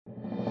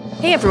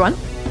Hey everyone,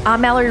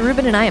 I'm Mallory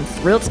Rubin, and I am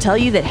thrilled to tell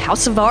you that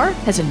House of R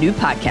has a new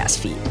podcast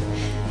feed.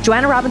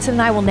 Joanna Robinson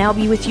and I will now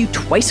be with you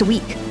twice a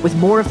week with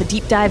more of the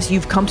deep dives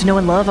you've come to know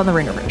and love on the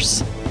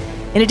Ringerverse.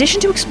 In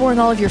addition to exploring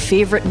all of your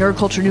favorite nerd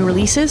culture new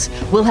releases,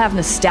 we'll have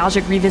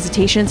nostalgic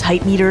revisitations,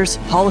 hype meters,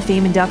 Hall of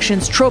Fame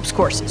inductions, tropes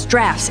courses,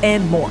 drafts,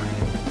 and more.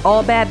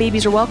 All bad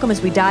babies are welcome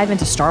as we dive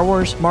into Star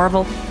Wars,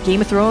 Marvel,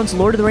 Game of Thrones,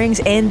 Lord of the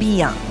Rings, and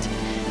beyond.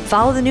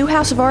 Follow the new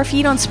House of R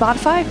feed on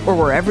Spotify or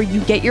wherever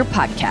you get your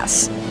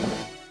podcasts.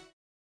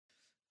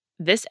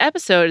 This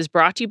episode is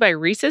brought to you by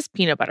Reese's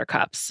Peanut Butter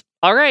Cups.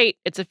 All right,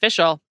 it's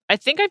official. I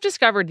think I've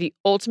discovered the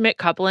ultimate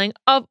coupling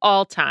of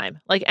all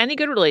time. Like any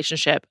good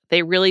relationship,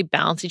 they really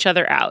balance each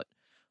other out.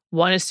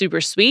 One is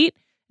super sweet,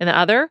 and the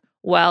other,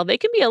 well, they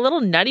can be a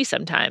little nutty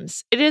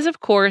sometimes. It is,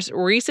 of course,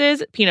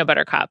 Reese's Peanut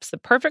Butter Cups, the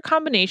perfect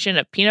combination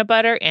of peanut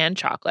butter and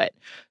chocolate.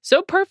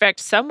 So perfect,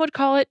 some would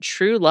call it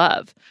true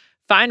love.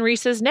 Find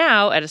Reese's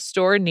now at a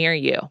store near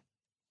you.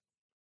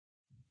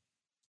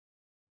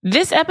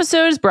 This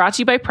episode is brought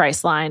to you by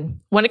Priceline.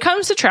 When it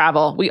comes to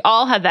travel, we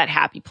all have that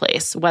happy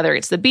place, whether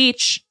it's the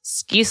beach,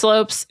 ski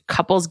slopes,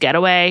 couples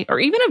getaway, or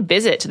even a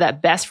visit to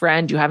that best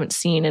friend you haven't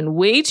seen in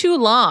way too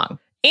long.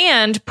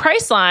 And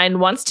Priceline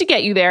wants to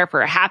get you there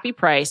for a happy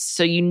price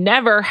so you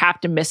never have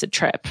to miss a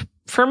trip.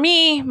 For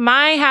me,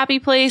 my happy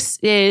place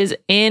is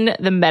in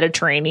the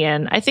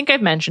Mediterranean. I think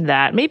I've mentioned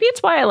that. Maybe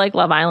it's why I like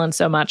Love Island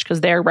so much,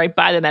 because they're right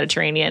by the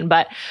Mediterranean.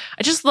 But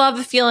I just love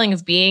the feeling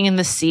of being in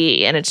the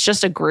sea, and it's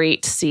just a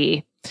great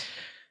sea.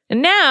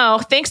 And now,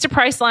 thanks to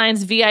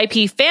Priceline's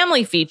VIP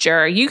family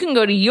feature, you can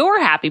go to your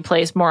happy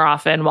place more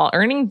often while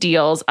earning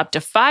deals up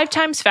to 5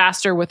 times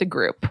faster with a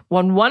group.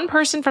 When one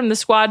person from the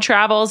squad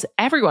travels,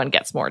 everyone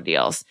gets more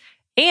deals.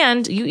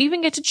 And you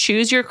even get to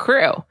choose your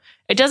crew.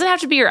 It doesn't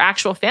have to be your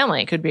actual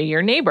family. It could be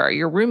your neighbor,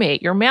 your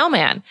roommate, your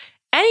mailman,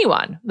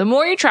 anyone. The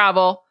more you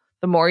travel,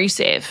 the more you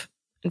save.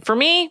 And for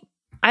me,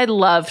 I'd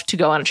love to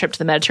go on a trip to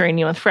the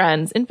Mediterranean with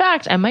friends. In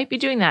fact, I might be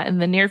doing that in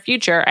the near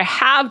future. I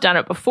have done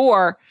it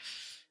before.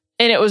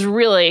 And it was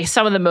really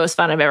some of the most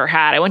fun I've ever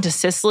had. I went to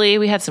Sicily.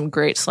 We had some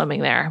great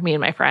swimming there, me and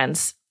my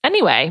friends.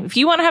 Anyway, if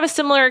you want to have a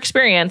similar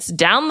experience,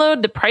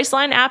 download the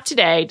Priceline app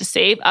today to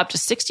save up to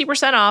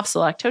 60% off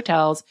select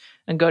hotels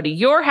and go to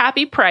your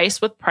happy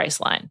price with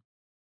Priceline.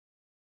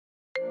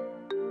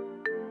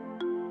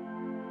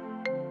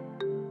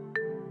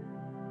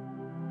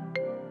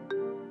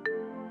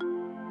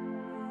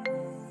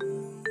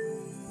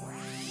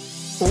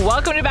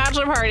 Welcome to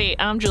Bachelor Party.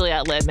 I'm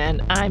Juliette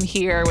Lidman. I'm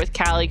here with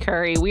Callie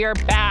Curry. We are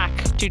back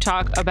to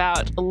talk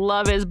about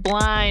Love is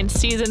Blind,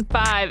 Season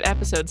 5,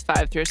 Episodes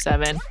 5 through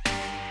 7.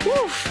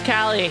 Woof,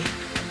 Callie,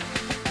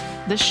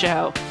 this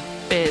show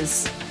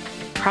is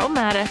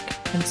problematic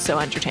and so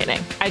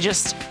entertaining.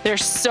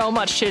 There's so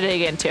much to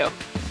dig into.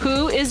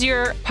 Who is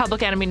your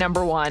public enemy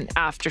number 1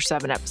 after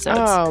 7 episodes?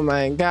 Oh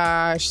my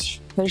gosh.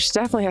 There's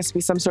definitely has to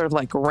be some sort of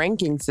like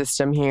ranking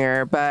system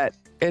here, but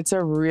it's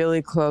a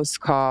really close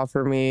call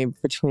for me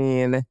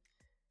between,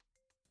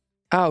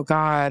 oh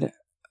God.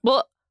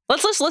 Well,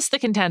 let's just list the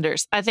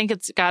contenders. I think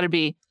it's got to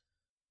be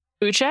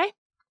Uche.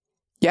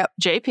 Yep.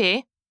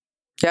 JP.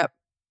 Yep.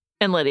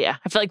 And Lydia.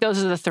 I feel like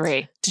those are the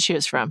 3 to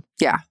choose from.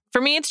 Yeah.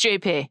 For me, it's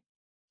JP.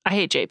 I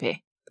hate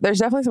JP. There's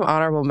definitely some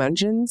honorable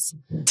mentions.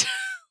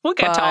 We'll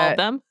get to all of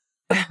them.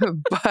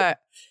 But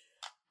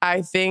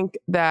I think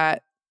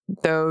that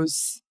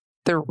those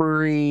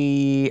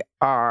 3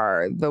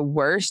 are the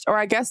worst. Or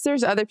I guess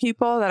there's other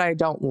people that I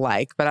don't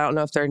like, but I don't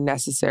know if they're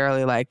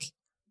necessarily like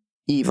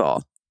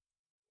evil.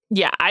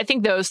 Yeah, I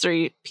think those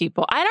 3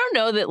 people. I don't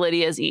know that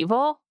Lydia's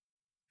evil,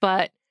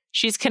 but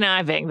she's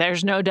conniving.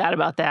 There's no doubt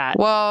about that.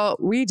 Well,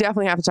 we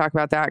definitely have to talk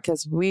about that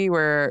because we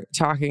were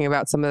talking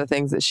about some of the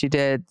things that she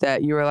did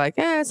that you were like,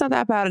 it's not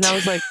that bad. And I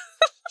was like,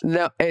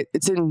 no,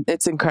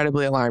 it's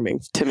incredibly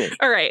alarming to me.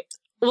 All right.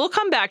 We'll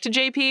come back to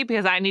JP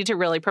because I need to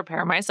really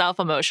prepare myself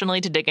emotionally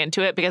to dig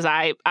into it because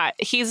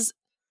he's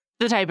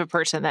the type of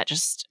person that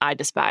just I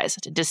despise,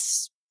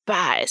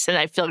 and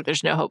I feel like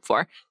there's no hope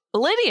for.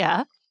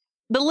 Lydia,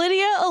 the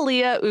Lydia,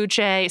 Aaliyah,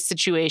 Uche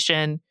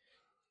situation,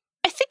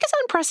 I think is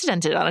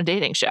unprecedented on a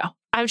dating show.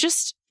 I'm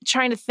just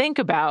trying to think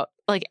about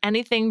like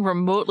anything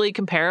remotely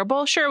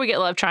comparable. Sure, we get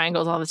love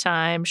triangles all the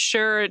time.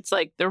 Sure, it's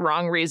like the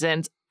wrong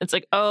reasons. It's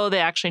like, oh, they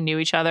actually knew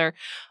each other.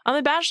 On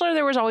The Bachelor,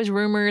 there was always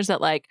rumors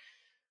that like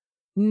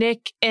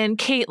Nick and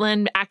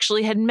Caitlyn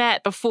actually had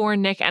met before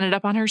Nick ended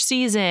up on her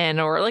season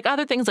or like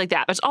other things like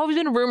that. There's always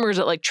been rumors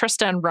that like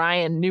Trista and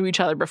Ryan knew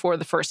each other before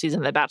the first season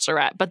of The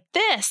Bachelorette. But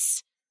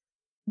this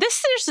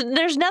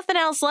there's nothing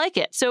else like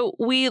it. So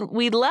we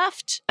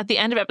left at the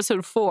end of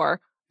episode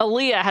 4.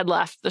 Aaliyah had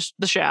left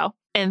the show.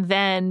 And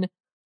then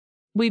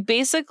we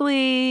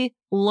basically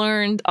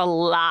learned a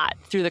lot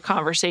through the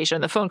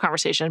phone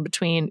conversation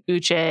between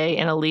Uche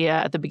and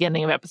Aaliyah at the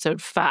beginning of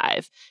episode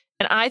 5.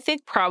 And I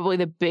think probably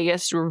the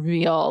biggest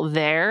reveal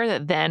there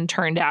that then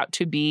turned out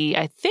to be,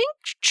 I think,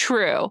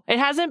 true. It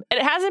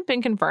hasn't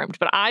been confirmed,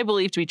 but I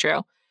believe to be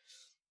true,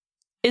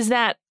 is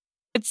that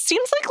it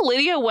seems like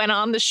Lydia went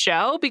on the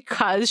show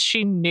because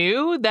she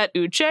knew that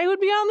Uche would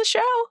be on the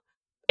show.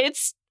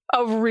 It's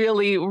a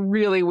really,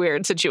 really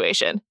weird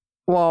situation.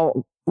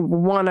 Well,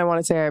 one, I want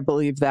to say I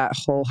believe that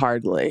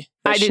wholeheartedly.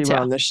 I do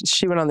too.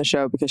 She went on the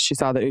show because she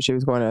saw that Uche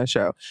was going on a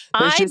show.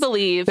 I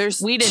believe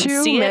we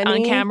didn't see it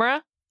on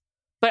camera,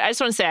 but I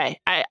just want to say,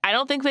 I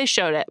don't think they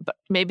showed it, but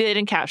maybe they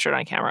didn't capture it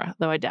on camera,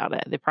 though I doubt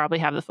it. They probably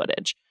have the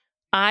footage.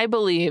 I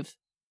believe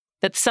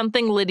that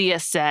something Lydia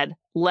said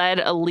led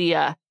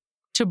Aaliyah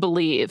to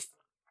believe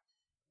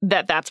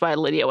that that's why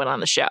Lydia went on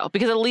the show.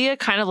 Because Aaliyah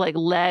kind of like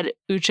led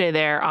Uche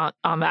there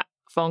on that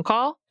phone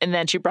call, and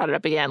then she brought it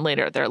up again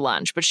later at their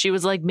lunch. But she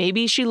was like,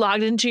 maybe she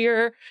logged into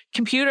your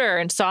computer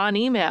and saw an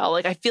email.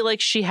 Like, I feel like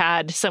she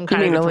had some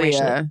kind of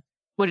information. Aaliyah?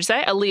 What'd you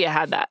say? Aaliyah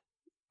had that.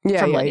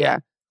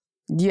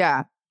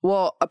 Yeah.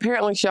 Well,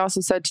 apparently she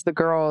also said to the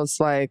girls,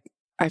 like,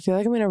 I feel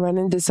like I'm going to run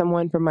into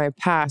someone from my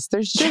past.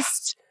 There's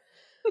just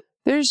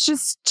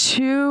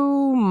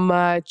too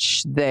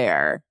much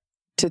there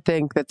to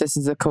think that this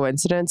is a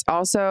coincidence.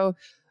 Also,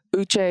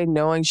 Uche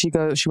knowing she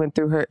went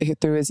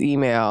through his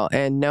email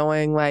and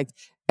knowing like,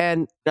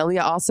 and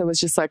Aaliyah also was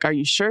just like, are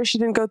you sure she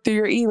didn't go through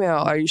your email?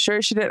 Are you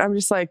sure she didn't? I'm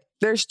just like,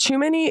 there's too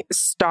many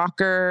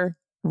stalker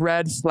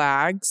red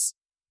flags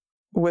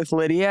with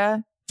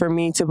Lydia for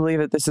me to believe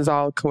that this is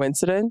all a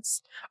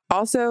coincidence.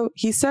 Also,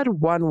 he said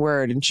one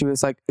word and she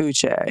was like,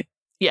 Uche.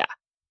 Yeah.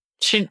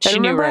 She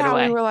knew right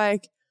away. We were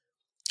like,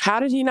 how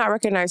did he not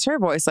recognize her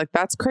voice? Like,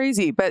 that's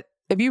crazy. But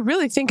if you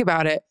really think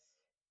about it,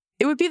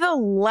 it would be the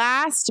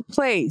last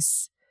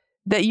place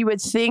that you would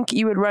think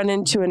you would run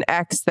into an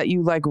ex that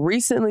you like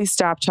recently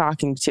stopped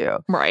talking to.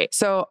 Right.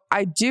 So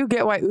I do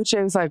get why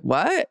Uche was like,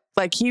 what?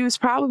 Like, he was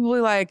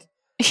probably like...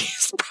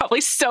 He's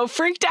probably so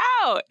freaked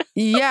out.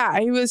 Yeah,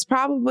 he was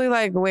probably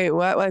like, wait,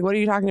 what? Like, what are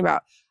you talking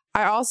about?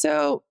 I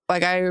also,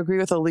 like, I agree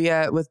with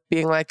Aaliyah with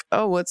being like,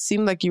 oh, well, it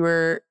seemed like you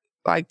were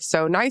like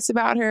so nice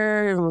about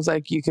her and was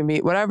like, you can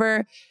meet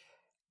whatever.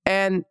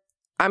 And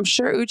I'm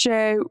sure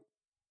Uche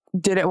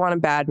didn't want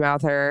to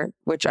badmouth her,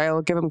 which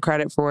I'll give him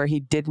credit for.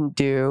 He didn't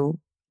do.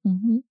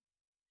 Mm-hmm.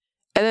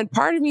 And then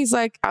part of me is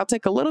like, I'll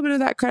take a little bit of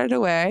that credit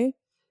away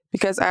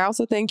because I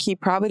also think he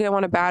probably didn't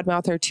want to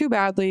badmouth her too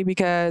badly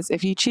because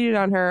if he cheated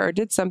on her or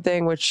did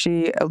something, which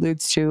she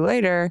alludes to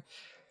later,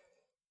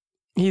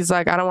 he's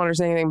like, I don't want her to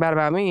say anything bad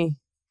about me.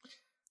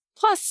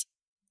 Plus,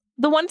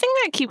 the one thing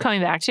that I keep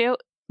coming back to,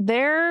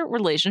 their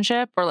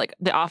relationship or like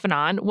the off and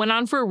on went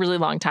on for a really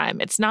long time.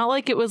 It's not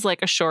like it was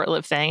like a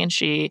short-lived thing and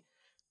she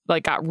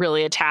like got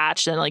really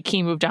attached and like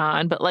he moved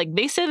on. But like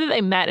they said that they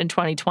met in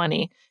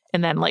 2020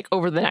 and then like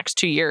over the next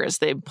 2 years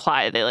they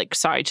like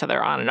saw each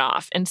other on and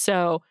off. And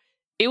so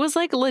it was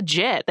like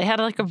legit. They had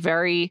like a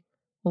very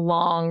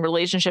long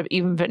relationship,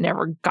 even if it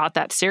never got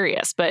that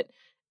serious. But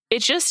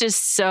it just is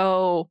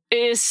so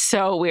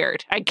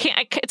weird.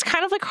 It's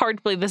kind of like hard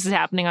to believe this is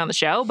happening on the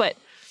show. But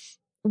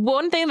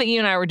one thing that you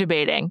and I were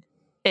debating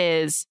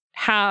is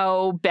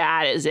how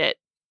bad is it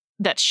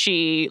that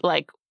she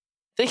like,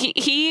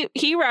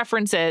 he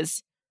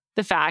references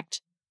the fact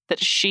that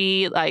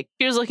she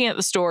was looking at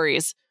the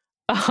stories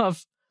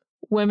of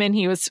women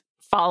he was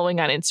following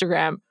on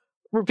Instagram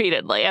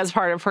repeatedly as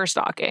part of her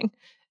stalking.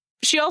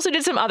 She also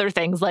did some other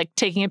things like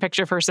taking a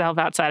picture of herself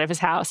outside of his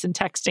house and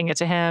texting it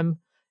to him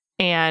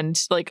and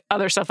like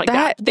other stuff like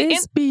that. That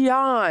is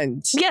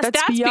beyond. Yes,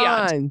 that's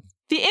beyond.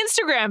 The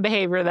Instagram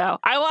behavior, though,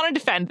 I want to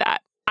defend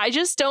that. I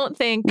just don't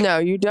think... No,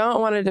 you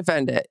don't want to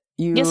defend it.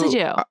 Yes, I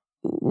do.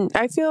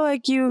 I feel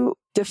like you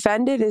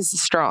defend it is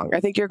strong. I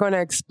think you're going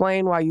to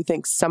explain why you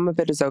think some of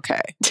it is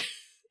okay.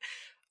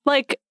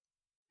 Like,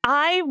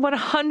 I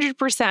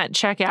 100%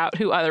 check out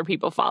who other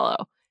people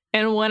follow.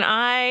 And when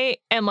I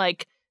am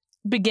like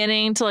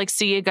beginning to like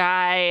see a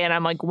guy and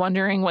I'm like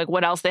wondering like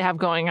what else they have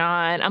going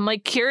on, I'm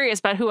like curious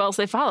about who else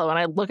they follow. And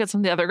I look at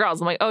some of the other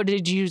girls. I'm like, oh, do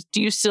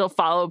you still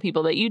follow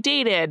people that you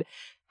dated?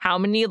 How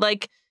many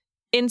like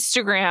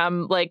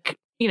Instagram, like,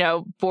 you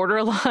know,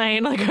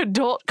 borderline like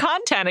adult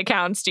content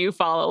accounts do you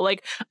follow?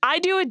 Like, I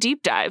do a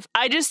deep dive.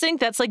 I just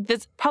think that's like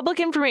this public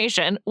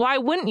information. Why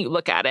wouldn't you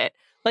look at it?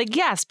 Like,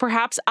 yes,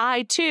 perhaps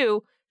I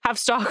too have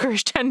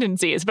stalkerish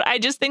tendencies, but I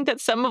just think that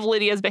some of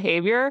Lydia's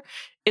behavior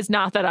is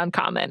not that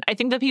uncommon. I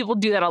think that people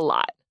do that a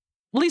lot.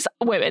 At least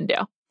women do.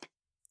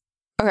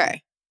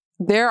 Okay.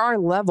 There are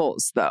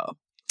levels, though.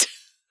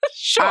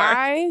 Sure.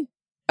 I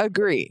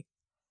agree.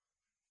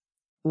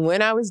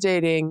 When I was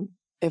dating,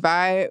 if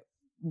I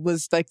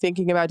was like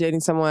thinking about dating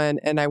someone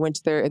and I went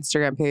to their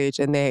Instagram page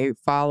and they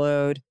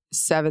followed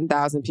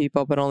 7,000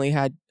 people but only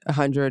had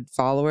 100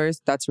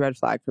 followers, that's a red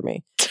flag for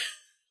me.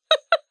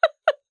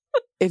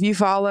 If you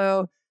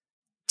follow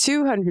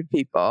 200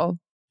 people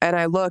and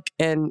I look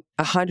and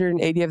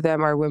 180 of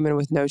them are women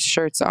with no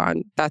shirts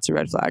on, that's a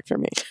red flag for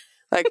me.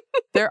 Like,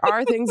 there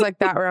are things like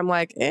that where I'm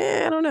like,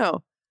 I don't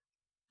know.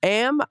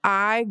 Am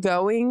I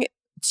going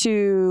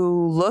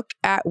to look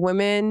at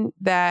women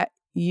that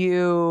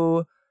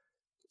you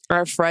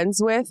are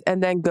friends with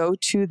and then go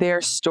to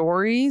their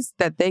stories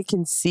that they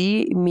can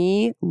see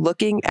me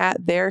looking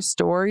at their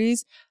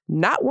stories?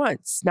 Not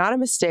once, not a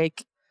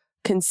mistake.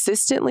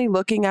 Consistently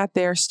looking at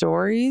their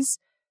stories,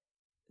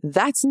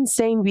 that's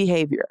insane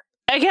behavior.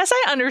 I guess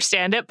I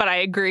understand it, but I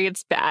agree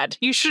it's bad.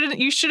 You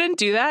shouldn't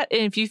do that.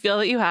 And if you feel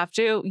that you have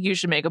to, you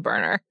should make a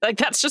burner. Like,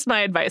 that's just my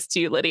advice to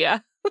you,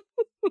 Lydia.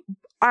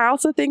 I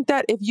also think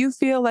that if you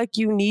feel like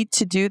you need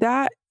to do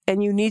that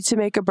and you need to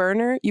make a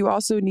burner, you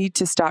also need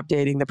to stop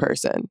dating the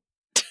person.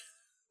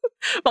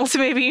 Also,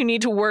 maybe you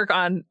need to work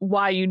on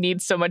why you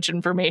need so much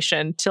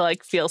information to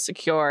like feel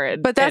secure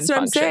and But that's and what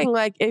function. I'm saying.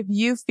 Like, if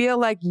you feel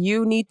like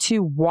you need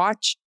to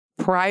watch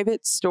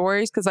private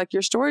stories, because like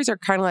your stories are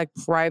kind of like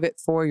private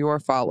for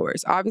your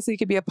followers. Obviously, it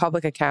could be a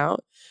public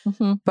account,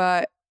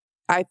 but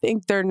I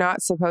think they're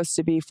not supposed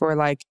to be for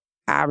like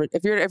average.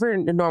 If you're a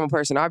normal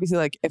person, obviously,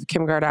 like if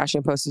Kim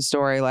Kardashian posts a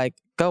story, like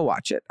go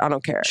watch it. I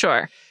don't care.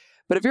 Sure.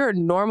 But if you're a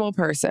normal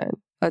person,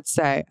 let's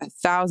say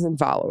 1,000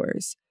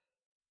 followers,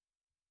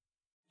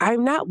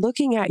 I'm not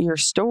looking at your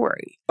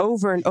story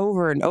over and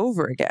over and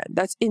over again.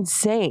 That's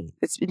insane.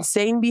 It's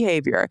insane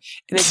behavior.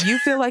 And if you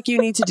feel like you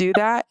need to do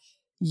that,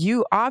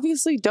 you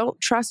obviously don't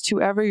trust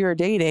whoever you're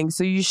dating.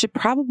 So you should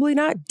probably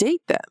not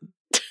date them.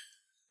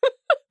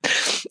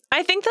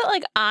 I think that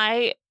like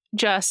I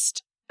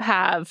just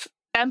have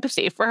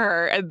empathy for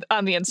her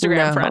on the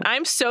Instagram front.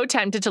 I'm so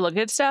tempted to look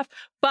at stuff,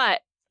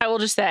 but I will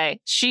just say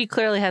she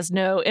clearly has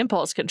no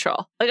impulse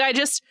control. Like I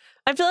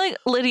feel like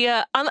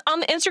Lydia on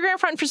the Instagram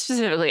front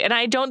specifically, and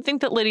I don't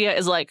think that Lydia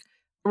is like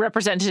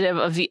representative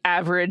of the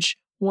average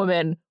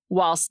woman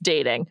whilst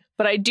dating,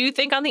 but I do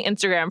think on the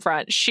Instagram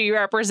front, she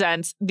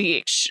represents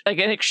an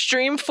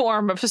extreme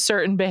form of a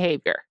certain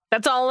behavior.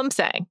 That's all I'm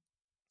saying.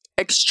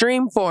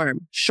 Extreme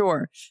form,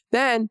 sure.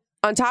 Then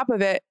on top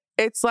of it,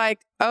 it's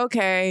like,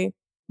 okay,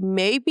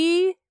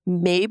 maybe,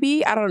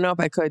 I don't know if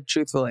I could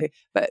truthfully,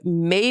 but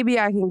maybe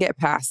I can get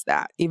past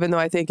that, even though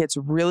I think it's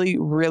really,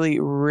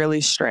 really,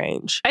 really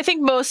strange. I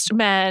think most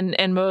men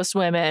and most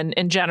women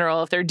in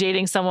general, if they're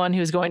dating someone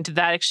who's going to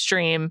that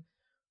extreme,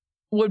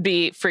 would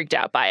be freaked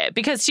out by it.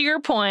 Because to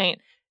your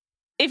point,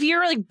 if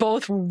you're like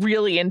both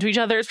really into each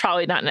other, it's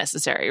probably not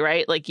necessary,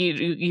 right? Like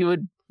you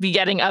would be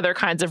getting other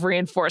kinds of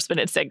reinforcement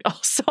and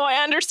signals. So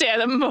I understand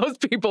that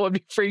most people would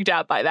be freaked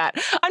out by that.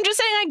 I'm just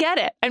saying I get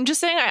it. I'm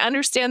just saying I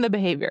understand the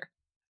behavior.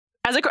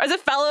 As a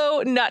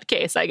fellow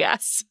nutcase, I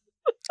guess.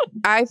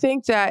 I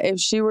think that if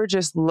she were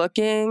just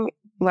looking,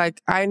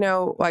 like I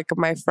know like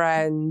my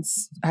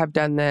friends have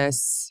done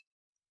this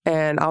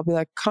and I'll be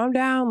like, calm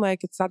down,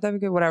 like it's not that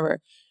good, whatever.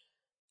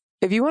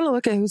 If you want to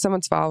look at who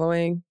someone's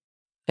following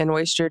and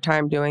waste your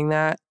time doing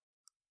that,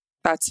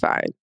 that's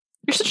fine.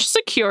 You're such a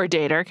secure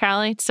dater,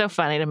 Callie. It's so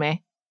funny to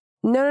me.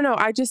 No.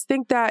 I just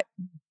think that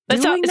by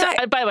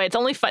the way, it's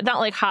only not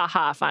like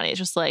ha funny. It's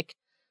just like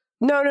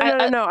no.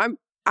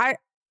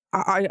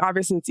 I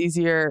obviously it's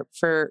easier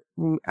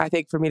I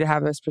think for me to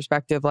have this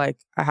perspective. Like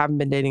I haven't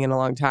been dating in a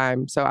long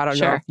time, so I don't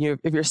know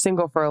if you're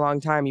single for a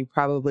long time, you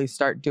probably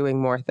start doing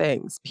more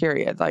things.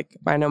 Period. Like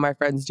I know my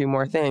friends do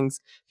more things.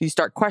 You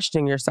start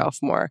questioning yourself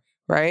more,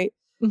 right?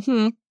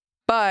 Mm-hmm.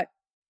 But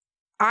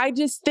I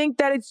just think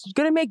that it's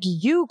gonna make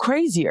you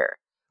crazier.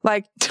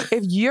 Like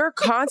if you're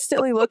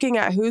constantly looking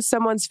at who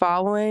someone's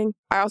following.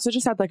 I also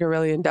just had like a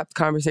really in-depth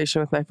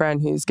conversation with my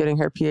friend who's getting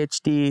her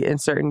PhD in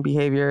certain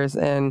behaviors,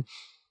 and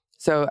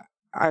so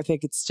I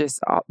think it's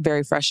just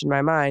very fresh in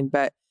my mind.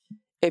 But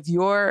if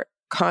you're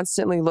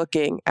constantly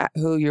looking at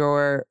who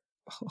your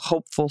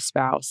hopeful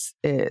spouse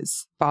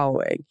is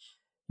following,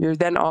 you're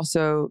then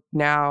also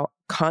now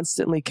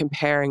constantly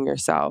comparing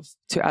yourself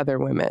to other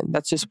women.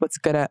 That's just what's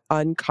going to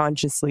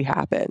unconsciously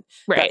happen.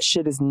 Right. That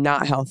shit is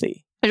not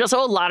healthy. There's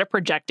also a lot of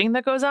projecting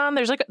that goes on.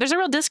 There's a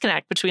real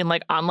disconnect between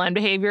like online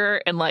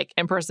behavior and like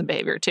in-person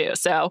behavior too.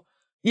 So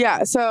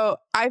yeah. So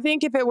I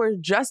think if it were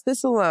just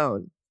this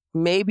alone,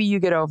 maybe you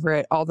get over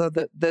it. Although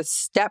the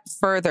step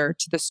further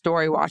to the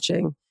story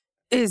watching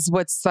is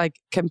what's like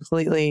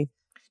completely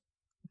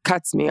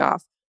cuts me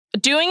off.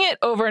 Doing it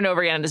over and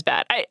over again is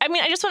bad. I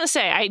mean, I just want to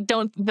say, I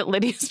don't think that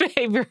Lydia's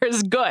behavior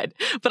is good,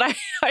 but I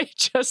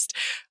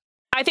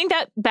think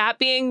that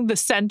being the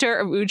center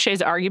of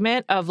Uche's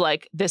argument of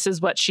like, this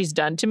is what she's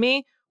done to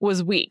me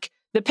was weak.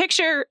 The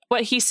picture,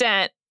 what he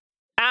sent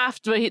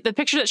after the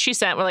picture that she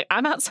sent, were like,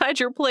 I'm outside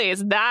your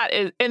place. That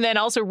is, and then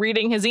also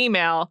reading his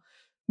email,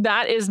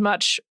 that is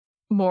much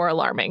more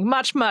alarming.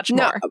 Much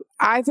more.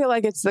 I feel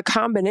like it's the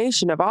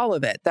combination of all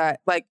of it that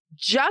like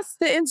just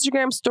the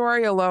Instagram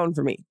story alone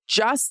for me,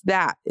 just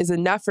that is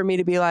enough for me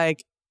to be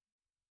like,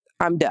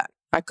 I'm done.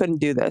 I couldn't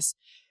do this.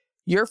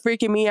 You're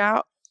freaking me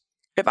out.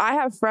 If I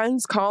have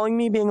friends calling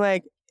me being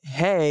like,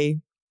 hey,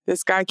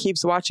 this guy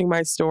keeps watching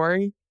my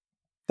story,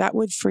 that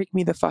would freak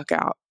me the fuck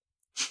out.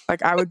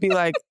 Like I would be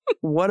like,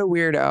 what a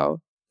weirdo.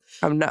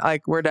 I'm not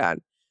like, we're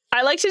done.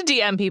 I like to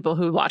DM people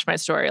who watch my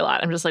story a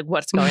lot. I'm just like,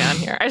 what's going on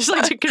here? I just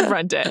like to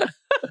confront it.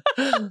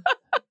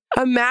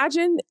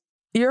 Imagine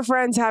your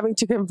friends having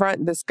to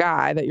confront this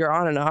guy that you're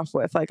on and off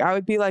with. Like, I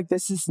would be like,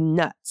 this is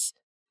nuts.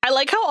 I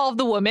like how all of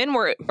the women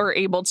were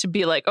able to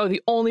be like, oh,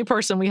 the only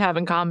person we have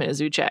in common is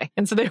Uche.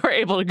 And so they were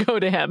able to go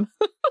to him.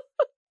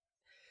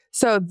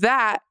 So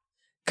that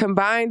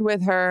combined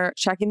with her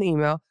checking the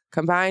email,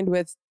 combined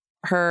with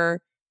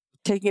her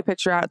taking a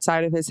picture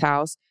outside of his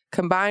house,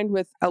 combined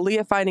with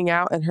Aaliyah finding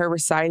out and her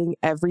reciting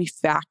every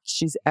fact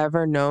she's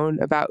ever known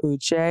about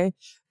Uche,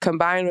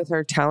 combined with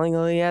her telling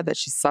Aaliyah that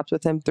she slept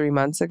with him 3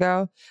 months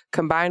ago,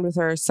 combined with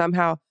her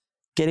somehow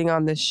getting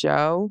on this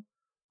show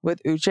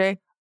with Uche,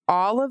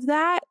 all of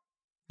that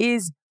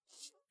is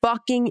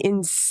fucking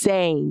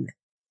insane.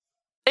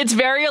 It's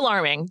very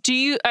alarming.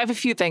 I have a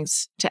few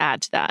things to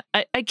add to that.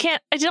 I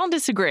don't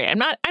disagree. I'm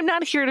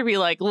not here to be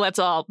like, let's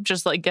all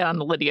just like get on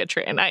the Lydia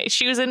train.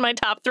 She was in my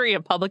top 3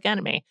 of Public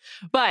Enemy.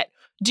 But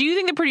do you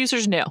think the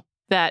producers knew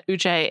that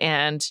Uche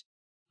and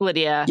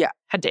Lydia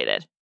had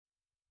dated?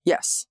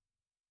 Yes.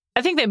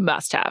 I think they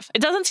must have.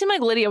 It doesn't seem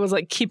like Lydia was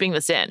like keeping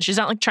this in. She's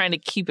not like trying to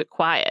keep it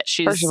quiet.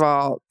 First of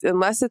all,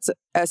 unless it's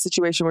a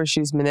situation where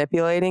she's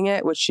manipulating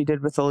it, which she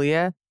did with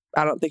Aaliyah,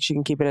 I don't think she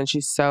can keep it in.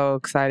 She's so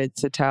excited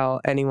to tell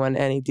anyone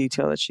any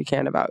detail that she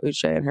can about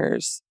Uche and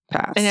hers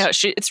past. I know.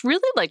 It's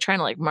really like trying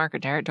to like mark her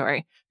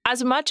territory.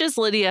 As much as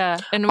Lydia,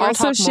 and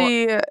also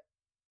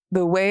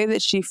the way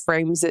that she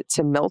frames it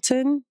to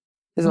Milton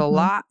is a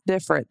lot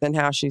different than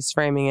how she's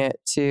framing it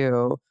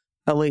to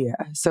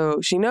Aaliyah. So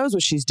she knows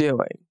what she's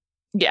doing.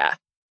 Yeah.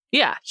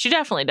 Yeah, she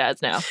definitely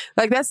does now.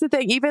 Like, that's the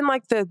thing. Even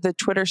like the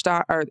Twitter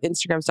stalk or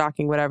Instagram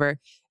stalking, whatever.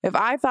 If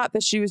I thought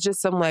that she was just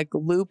some like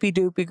loopy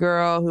doopy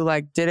girl who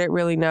like didn't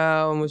really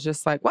know and was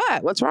just like,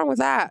 what's wrong with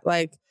that?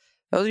 Like,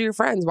 those are your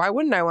friends. Why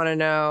wouldn't I want to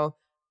know?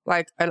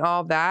 Like, and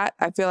all of that.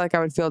 I feel like I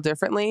would feel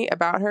differently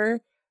about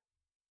her.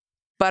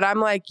 But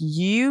I'm like,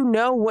 you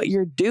know what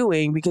you're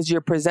doing because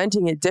you're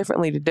presenting it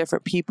differently to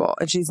different people.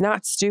 And she's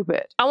not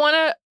stupid. I want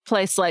to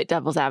play slight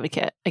devil's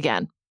advocate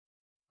again.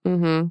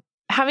 Mm-hmm.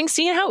 Having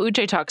seen how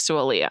Uche talks to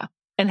Aaliyah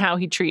and how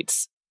he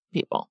treats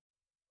people,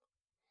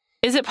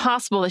 is it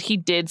possible that he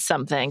did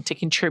something to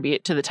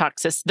contribute to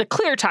the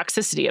clear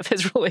toxicity of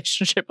his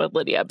relationship with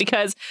Lydia?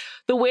 Because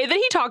the way that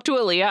he talked to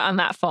Aaliyah on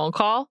that phone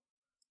call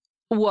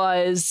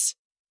was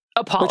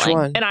appalling. Which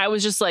one? And I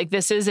was just like,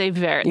 this is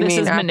this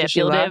is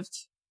manipulative.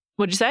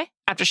 What'd you say?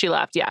 After she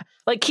left, yeah.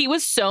 Like, he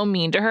was so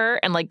mean to her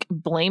and like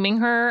blaming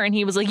her. And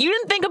he was like, you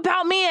didn't think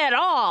about me at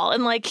all.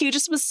 And like, he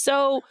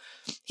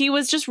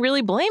was just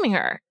really blaming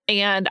her.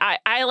 And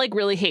I like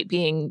really hate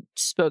being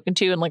spoken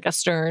to in like a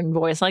stern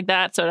voice like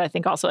that. So I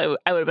think also it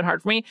would have been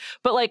hard for me.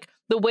 But like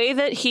the way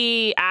that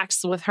he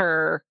acts with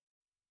her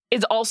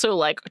is also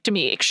like, to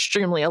me,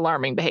 extremely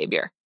alarming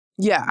behavior.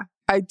 Yeah,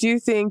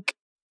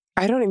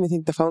 I don't even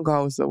think the phone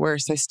call was the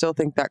worst. I still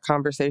think that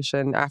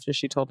conversation after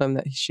she told him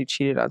that she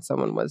cheated on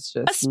someone was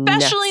just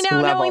especially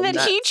now knowing that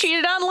nuts. he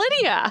cheated on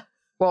Lydia.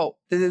 Well,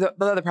 the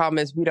other problem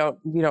is we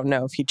don't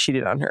know if he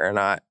cheated on her or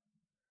not.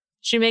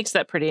 She makes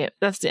that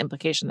that's the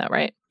implication though,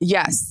 right?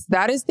 Yes,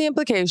 that is the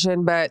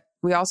implication, but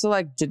we also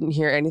like didn't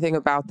hear anything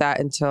about that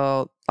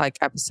until like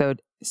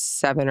episode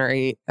 7 or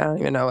 8. I don't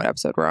even know what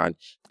episode we're on.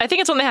 I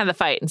think it's when they had the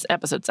fight in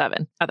episode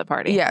 7 at the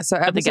party. Yeah, so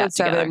episode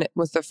 7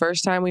 was the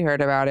first time we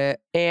heard about it.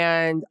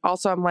 And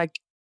also I'm like,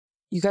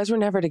 you guys were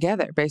never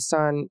together based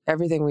on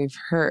everything we've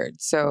heard.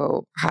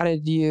 So how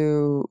did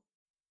he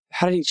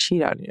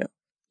cheat on you?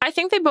 I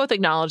think they both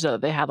acknowledged though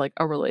they had like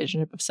a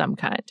relationship of some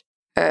kind.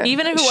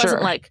 Even if it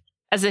wasn't like,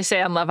 as they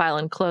say on Love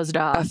Island, closed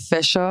off.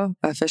 Official,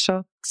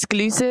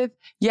 exclusive.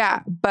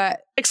 Yeah,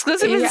 but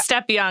exclusive is a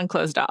step beyond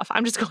closed off.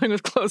 I'm just going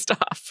with closed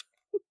off.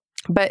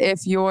 But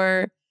if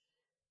you're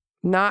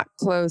not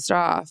closed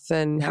off,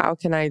 then how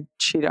can I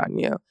cheat on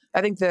you?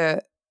 I think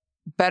the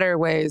better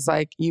way is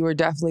like, you were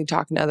definitely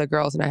talking to other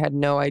girls and I had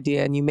no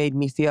idea and you made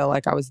me feel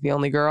like I was the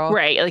only girl.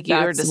 Right, like you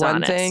were dishonest.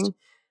 One thing.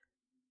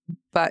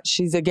 But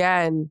she's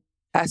again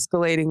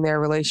escalating their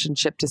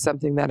relationship to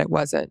something that it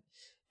wasn't.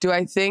 Do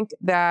I think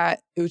that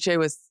Uche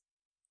was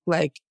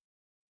like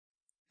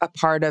a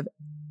part of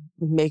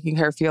making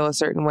her feel a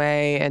certain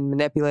way and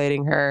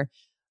manipulating her?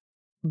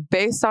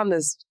 Based on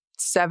this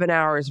 7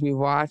 hours we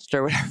watched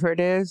or whatever it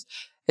is,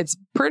 it's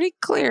pretty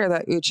clear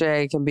that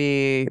Uche can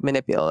be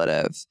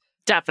manipulative.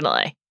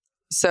 Definitely.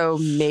 So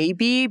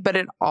maybe, but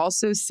it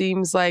also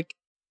seems like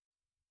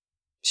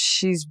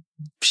she's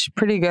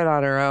pretty good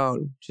on her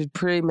own. She's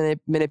pretty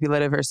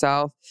manipulative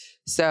herself.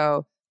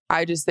 So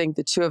I just think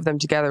the two of them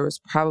together was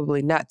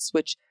probably nuts,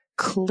 which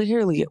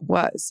clearly it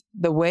was.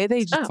 The way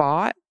they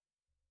fought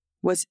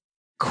was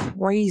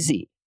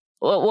crazy.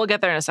 Well, we'll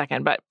get there in a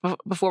second, but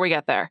before we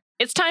get there,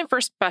 it's time for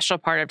a special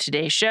part of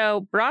today's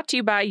show brought to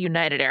you by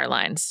United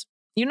Airlines.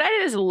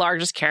 United is the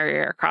largest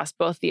carrier across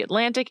both the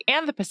Atlantic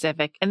and the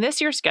Pacific, and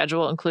this year's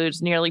schedule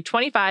includes nearly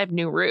 25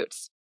 new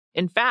routes.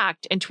 In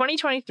fact, in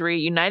 2023,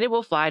 United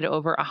will fly to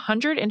over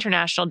 100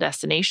 international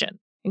destinations,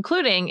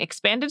 including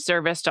expanded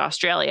service to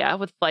Australia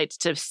with flights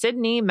to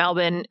Sydney,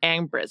 Melbourne,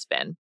 and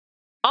Brisbane.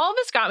 All of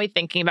this got me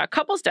thinking about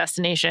couples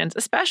destinations,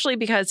 especially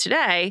because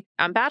today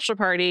on Bachelor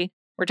Party,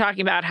 we're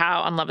talking about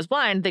how on Love is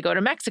Blind, they go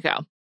to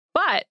Mexico.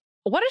 But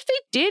what if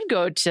they did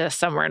go to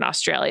somewhere in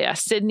Australia?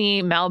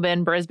 Sydney,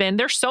 Melbourne, Brisbane.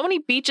 There's so many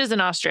beaches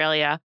in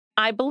Australia.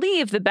 I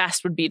believe the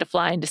best would be to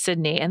fly into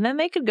Sydney, and then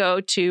they could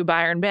go to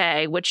Byron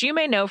Bay, which you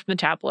may know from the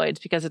tabloids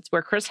because it's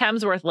where Chris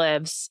Hemsworth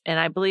lives. And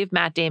I believe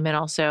Matt Damon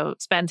also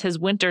spends his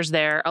winters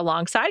there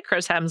alongside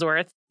Chris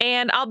Hemsworth.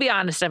 And I'll be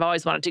honest, I've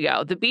always wanted to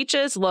go. The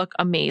beaches look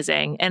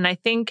amazing. And I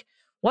think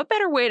what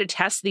better way to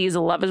test these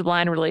Love is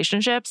Blind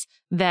relationships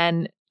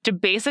than to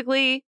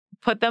basically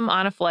put them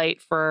on a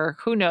flight for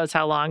who knows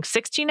how long,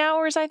 16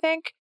 hours, I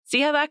think.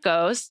 See how that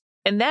goes.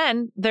 And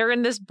then they're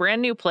in this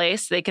brand new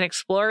place. They can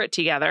explore it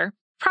together.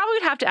 Probably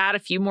would have to add a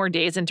few more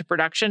days into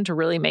production to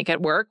really make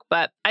it work,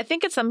 but I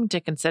think it's something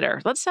to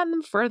consider. Let's send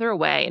them further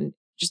away and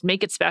just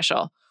make it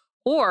special.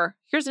 Or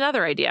here's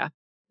another idea.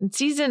 In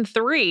season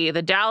 3,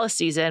 the Dallas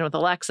season with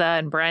Alexa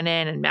and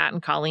Brennan and Matt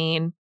and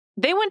Colleen,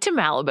 they went to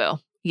Malibu.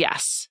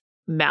 Yes,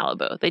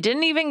 Malibu. They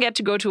didn't even get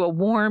to go to a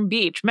warm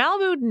beach.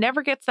 Malibu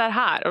never gets that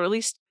hot, or at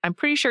least I'm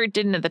pretty sure it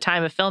didn't at the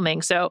time of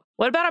filming. So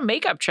what about a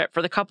makeup trip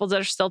for the couples that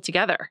are still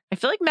together? I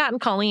feel like Matt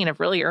and Colleen have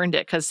really earned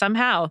it because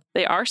somehow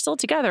they are still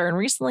together and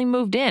recently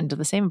moved into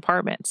the same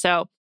apartment.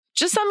 So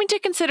just something to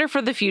consider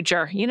for the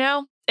future,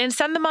 and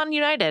send them on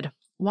United.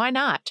 Why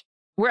not?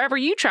 Wherever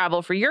you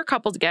travel for your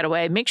couple's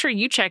getaway, make sure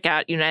you check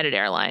out United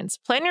Airlines.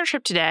 Plan your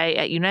trip today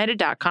at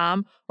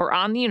united.com or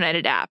on the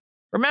United app.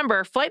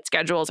 Remember, flight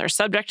schedules are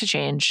subject to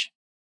change.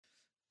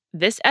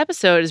 This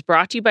episode is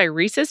brought to you by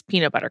Reese's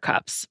Peanut Butter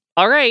Cups.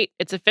 All right,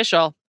 it's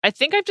official. I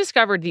think I've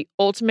discovered the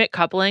ultimate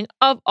coupling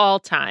of all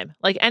time.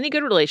 Like any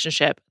good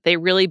relationship, they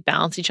really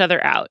balance each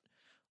other out.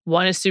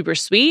 One is super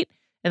sweet,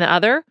 and the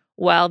other,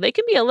 well, they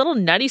can be a little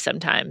nutty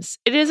sometimes.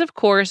 It is, of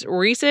course,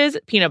 Reese's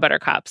Peanut Butter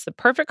Cups, the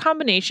perfect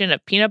combination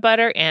of peanut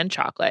butter and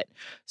chocolate.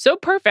 So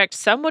perfect,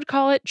 some would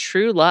call it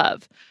true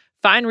love.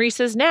 Find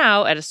Reese's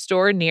now at a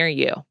store near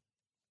you.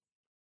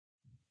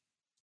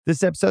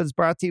 This episode is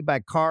brought to you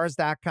by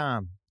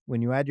Cars.com.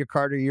 When you add your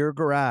car to your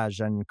garage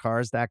on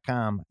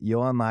Cars.com,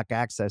 you'll unlock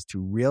access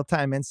to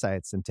real-time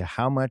insights into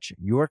how much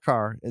your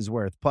car is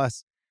worth.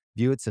 Plus,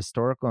 view its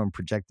historical and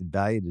projected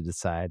value to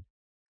decide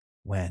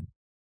when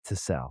to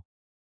sell.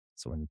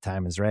 So when the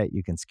time is right,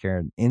 you can secure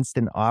an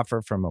instant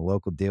offer from a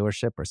local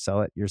dealership or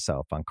sell it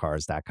yourself on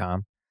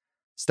Cars.com.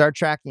 Start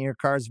tracking your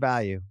car's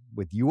value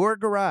with your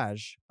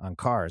garage on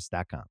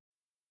Cars.com.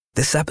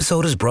 This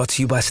episode is brought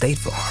to you by State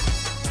Farm.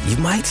 You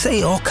might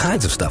say all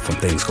kinds of stuff when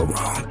things go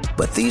wrong,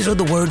 but these are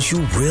the words you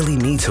really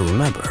need to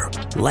remember.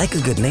 Like a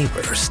good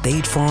neighbor,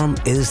 State Farm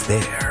is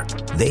there.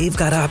 They've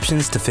got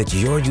options to fit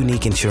your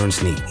unique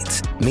insurance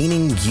needs,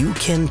 meaning you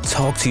can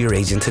talk to your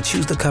agent to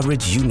choose the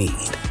coverage you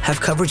need.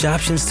 Have coverage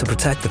options to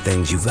protect the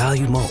things you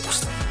value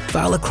most.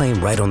 File a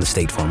claim right on the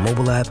State Farm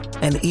mobile app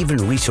and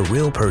even reach a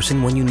real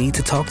person when you need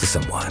to talk to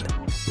someone.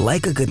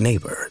 Like a good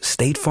neighbor,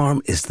 State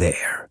Farm is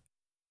there.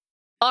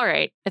 All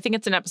right, I think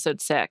it's in episode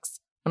 6.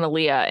 When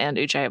Aaliyah and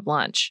Uche have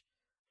lunch.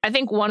 I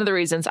think one of the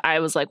reasons I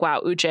was like,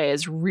 wow, Uche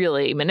is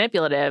really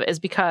manipulative is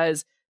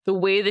because the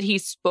way that he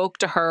spoke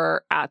to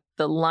her at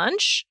the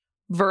lunch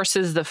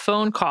versus the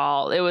phone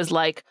call, it was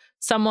like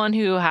someone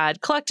who had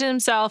collected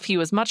himself. He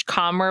was much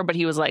calmer, but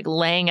he was like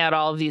laying out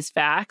all of these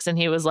facts. And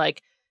he was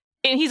like,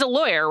 and he's a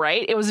lawyer,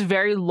 right? It was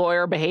very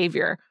lawyer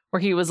behavior where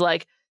he was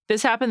like,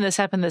 this happened, this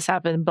happened, this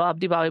happened, blah,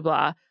 blah, blah,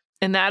 blah.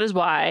 And that is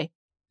why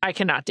I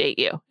cannot date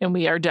you. And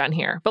we are done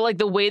here. But like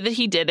the way that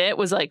he did it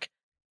was like,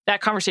 that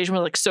conversation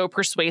was like so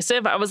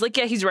persuasive. I was like,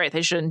 yeah, he's right.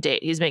 They shouldn't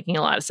date. He's making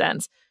a lot of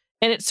sense.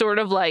 And it sort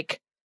of like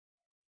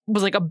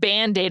was like a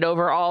Band-Aid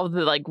over all of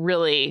the like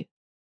really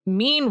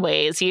mean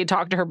ways he had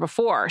talked to her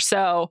before.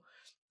 So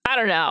I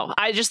don't know.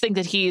 I just think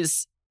that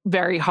he's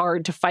very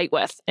hard to fight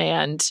with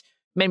and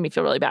made me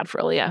feel really bad for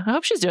Aaliyah. I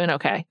hope she's doing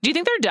okay. Do you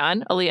think they're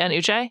done, Aaliyah and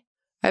Uche?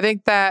 I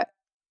think that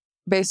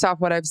based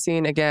off what I've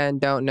seen, again,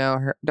 don't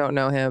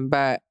know him,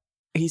 but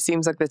he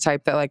seems like the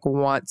type that like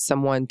wants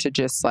someone to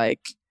just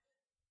like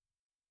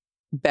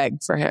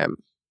beg for him.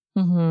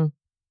 Mm-hmm.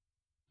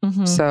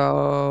 Mm-hmm.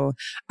 So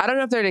I don't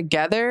know if they're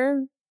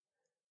together,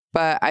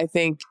 but I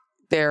think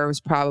there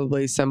was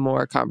probably some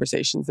more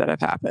conversations that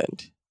have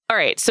happened. All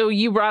right. So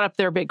you brought up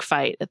their big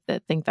fight. I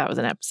think that was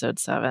in episode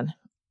 7.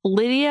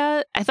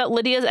 Lydia, I thought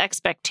Lydia's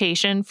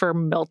expectation for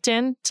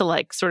Milton to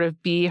like sort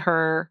of be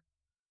her,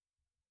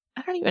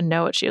 I don't even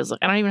know what she was like.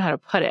 I don't even know how to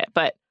put it,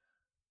 but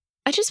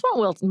I just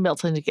want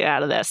Milton to get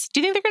out of this. Do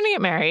you think they're going to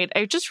get married?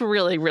 I just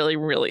really, really,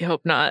 really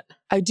hope not.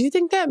 I do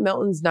think that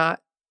Milton's not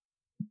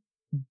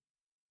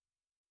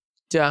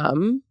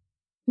dumb.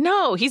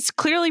 No, he's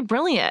clearly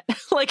brilliant.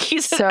 Like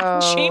he's a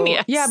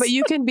genius. Yeah, but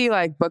you can be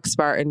like book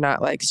smart and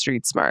not like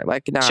street smart.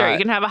 Like not sure, you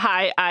can have a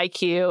high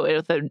IQ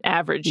with an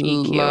average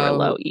EQ or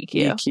low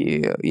EQ.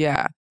 EQ,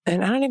 yeah.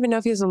 And I don't even know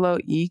if he has a low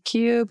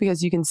EQ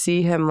because you can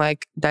see him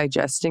like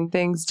digesting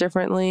things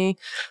differently.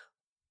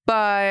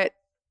 But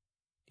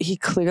he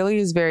clearly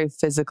is very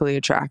physically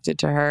attracted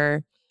to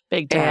her.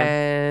 Big time.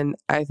 And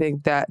I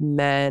think that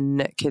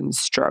men can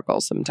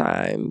struggle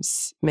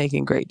sometimes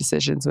making great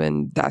decisions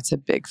when that's a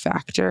big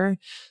factor.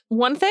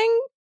 One thing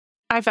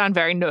I found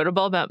very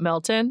notable about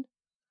Milton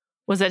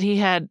was that he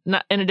had,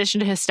 in addition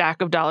to his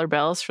stack of dollar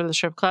bills for the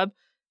strip club,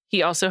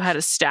 he also had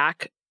a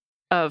stack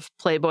of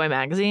Playboy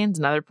magazines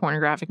and other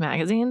pornographic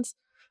magazines.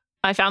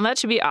 I found that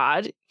to be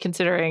odd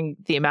considering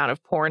the amount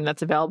of porn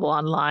that's available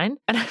online.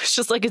 And I was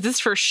just like, is this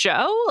for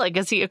show? Like,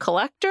 is he a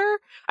collector?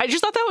 I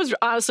just thought that was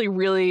honestly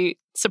really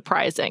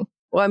surprising.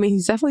 Well, I mean,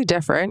 he's definitely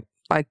different,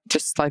 like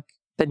just like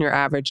than your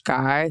average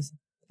guy.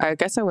 I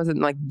guess I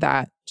wasn't like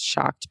that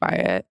shocked by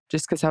it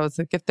just because I was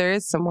like, if there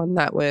is someone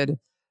that would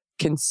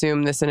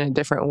consume this in a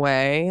different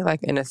way,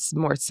 like in a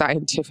more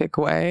scientific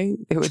way,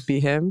 it would be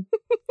him.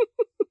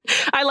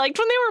 I liked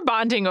when they were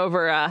bonding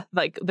over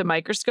like the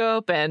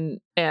microscope and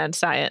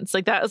science.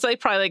 Like that was like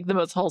probably like the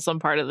most wholesome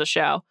part of the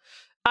show.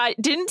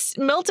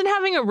 Milton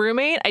having a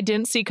roommate, I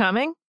didn't see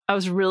coming. I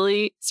was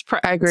really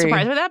surprised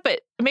by that,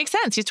 but it makes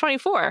sense. He's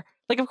 24.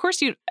 Like, of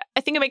course,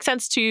 I think it makes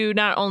sense to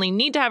not only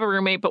need to have a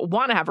roommate, but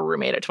want to have a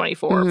roommate at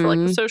 24 for like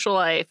the social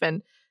life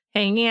and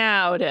hanging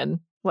out and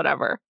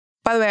whatever.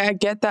 By the way, I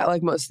get that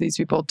like most of these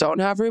people don't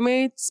have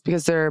roommates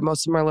because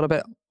most of them are a little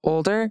bit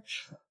older.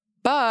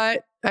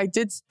 But I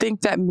did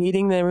think that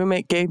meeting the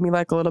roommate gave me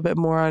like a little bit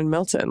more on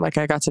Milton. Like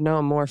I got to know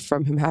him more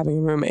from him having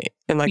a roommate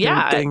and like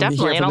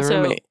definitely. And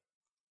also, roommate.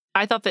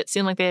 I thought that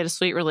seemed like they had a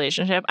sweet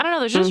relationship. I don't know.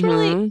 There's just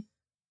really,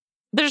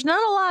 there's not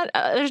a lot.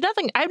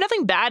 I have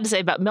nothing bad to say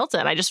about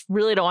Milton. I just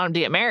really don't want him to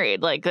get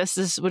married. Like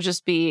would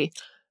just be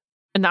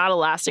not a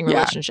lasting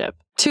relationship.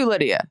 To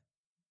Lydia.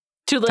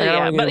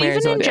 But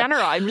even in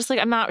general, I'm just like,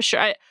 I'm not sure.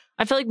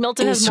 I feel like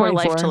Milton has more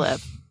 24 life to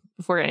live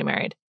before getting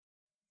married.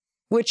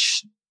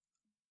 Which,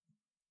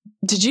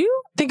 did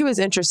you think it was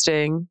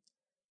interesting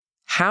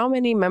how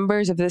many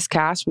members of this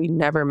cast we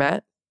never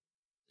met?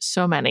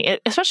 So many,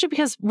 especially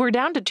because we're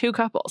down to 2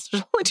 couples.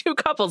 There's only 2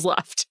 couples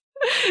left.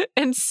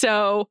 And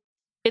so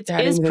it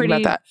is pretty.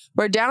 About that.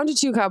 We're down to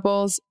 2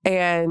 couples.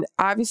 And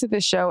obviously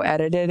the show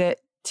edited it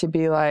to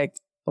be like,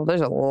 well,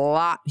 there's a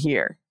lot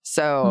here.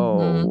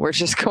 So we're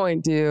just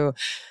going to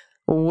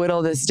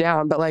whittle this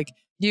down. But like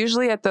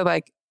usually at the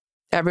like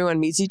everyone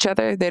meets each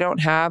other, they don't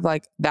have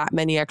like that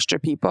many extra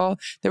people.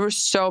 There were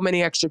so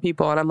many extra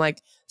people. And I'm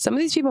like, some of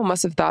these people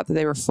must have thought that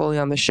they were fully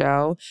on the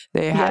show.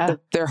 They had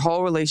their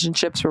whole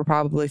relationships were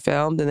probably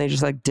filmed and they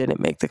just like didn't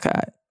make the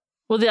cut.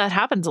 Well, that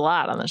happens a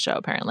lot on the show,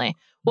 apparently.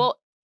 Well,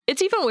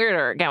 it's even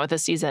weirder again with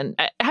this season.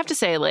 I have to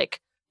say, like,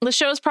 the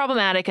show is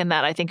problematic in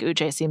that I think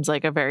Uche seems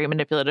like a very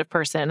manipulative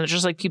person. There's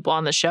just like people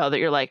on the show that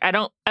you're like, I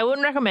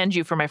wouldn't recommend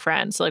you for my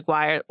friends. So, like,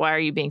 why are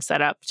you being set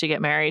up to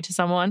get married to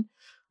someone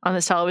on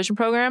this television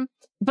program?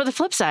 But the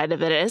flip side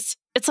of it is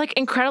it's like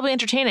incredibly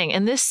entertaining.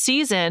 And this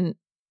season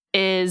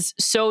is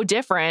so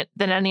different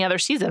than any other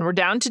season. We're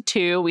down to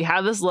 2. We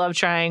have this love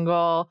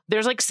triangle.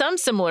 There's like some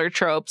similar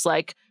tropes,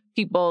 like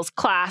people's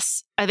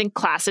class. I think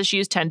class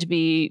issues tend to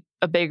be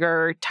a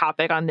bigger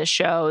topic on this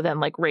show than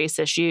like race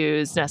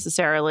issues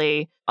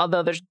necessarily.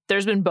 Although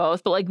there's been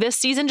both, but like this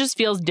season just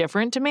feels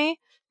different to me.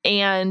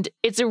 And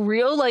it's a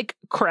real like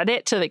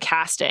credit to the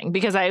casting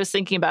because I was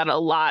thinking about it a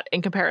lot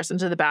in comparison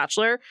to The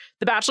Bachelor.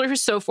 The Bachelor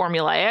is so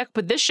formulaic,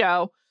 but this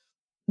show,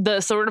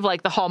 the sort of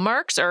like the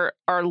hallmarks are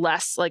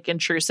less like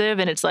intrusive,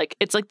 and it's like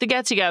the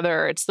get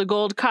together, it's the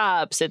gold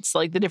cups, it's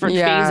like the different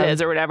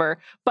phases or whatever,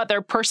 but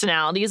their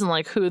personalities and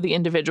like who the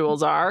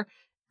individuals are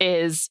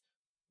is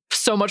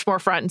so much more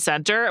front and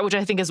center, which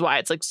I think is why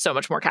it's like so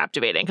much more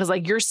captivating because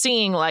like you're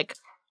seeing like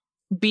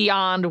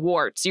beyond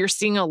warts, you're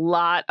seeing a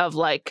lot of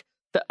like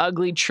the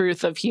ugly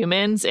truth of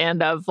humans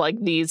and of like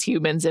these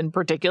humans in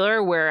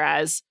particular,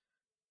 whereas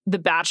The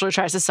Bachelor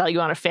tries to sell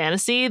you on a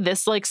fantasy.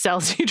 This like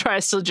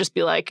tries to just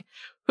be like,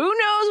 who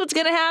knows what's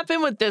going to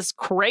happen with this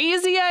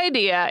crazy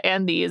idea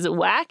and these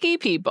wacky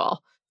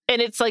people.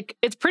 And it's like,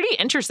 it's pretty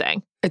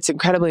interesting. It's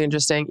incredibly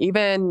interesting.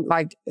 Even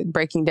like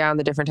breaking down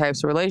the different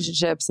types of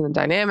relationships and the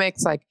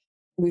dynamics, like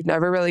we've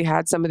never really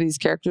had some of these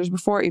characters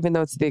before, even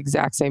though it's the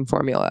exact same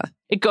formula.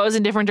 It goes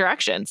in different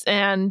directions.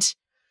 And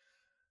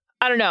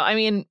I don't know. I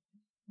mean,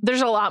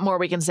 there's a lot more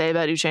we can say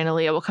about Uche and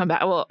Aaliyah. We'll come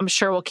back. Well, I'm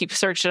sure we'll keep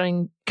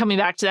coming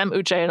back to them,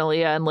 Uche and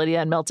Aaliyah and Lydia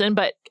and Milton.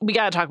 But we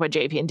got to talk about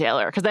JP and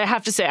Taylor because I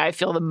have to say I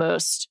feel the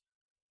most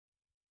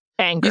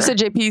anger. You said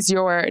JP's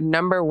your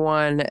number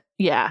one.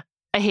 Yeah,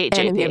 I hate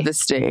enemy JP. of the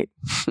state.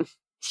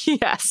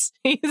 Yes,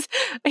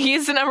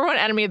 he's the number one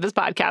enemy of this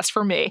podcast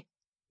for me.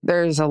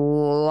 There's a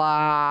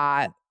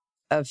lot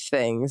of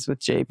things with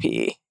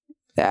JP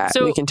that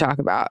we can talk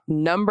about.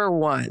 Number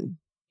one.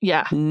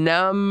 Yeah.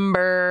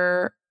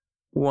 Number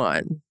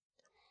one.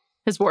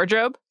 His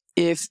wardrobe?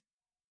 If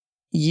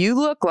you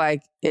look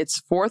like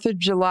it's 4th of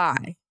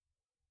July,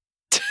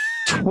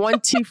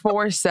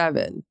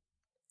 24/7,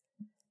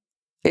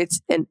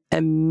 it's an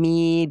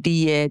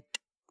immediate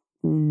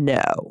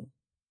no.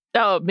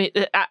 Oh,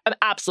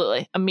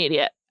 absolutely.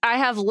 Immediate. I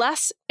have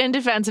less in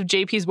defense of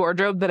JP's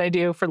wardrobe than I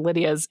do for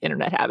Lydia's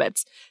internet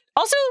habits.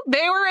 Also,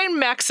 they were in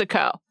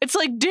Mexico. It's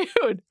like,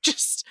 dude,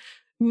 just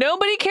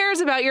nobody cares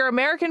about your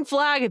American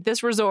flag at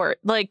this resort.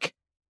 Like,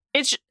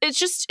 it's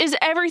just is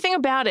everything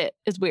about it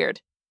is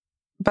weird.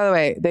 By the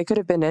way, they could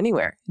have been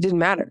anywhere. It didn't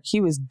matter.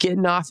 He was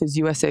getting off his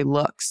USA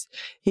looks.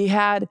 He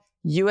had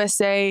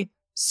USA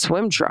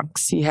swim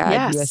trunks. He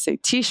had USA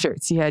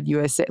t-shirts. He had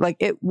USA. Like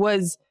it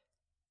was,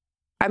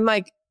 I'm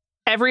like.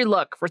 Every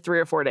look for 3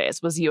 or 4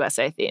 days was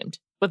USA themed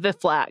with the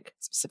flag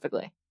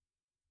specifically.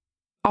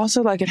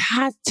 also like it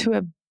had to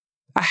have,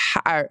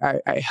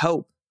 I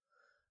hope,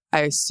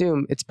 I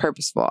assume it's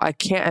purposeful. I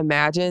can't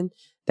imagine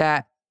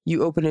that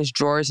you open his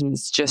drawers and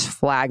it's just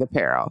flag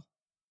apparel.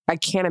 I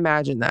can't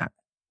imagine that.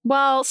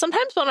 Well,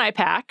 sometimes when I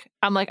pack,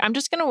 I'm like, I'm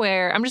just going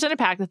to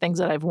pack the things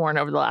that I've worn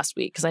over the last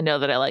week because I know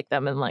that I like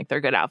them and like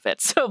they're good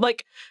outfits. So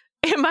like,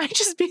 it might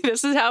just be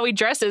this is how he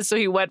dresses. So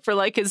he went for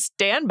like his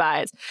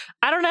standbys.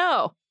 I don't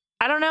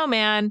know,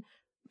 man.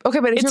 Okay,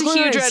 but if It's you're a going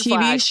on huge a red TV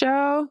flag.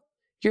 show,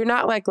 you're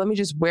not like, let me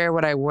just wear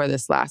what I wore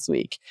this last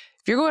week.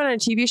 If you're going on a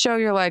TV show,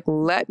 you're like,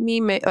 let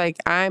me make, like,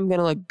 I'm going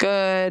to look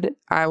good.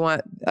 I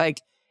want, like,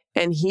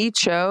 and he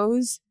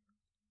chose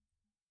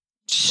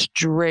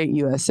straight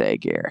USA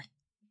gear.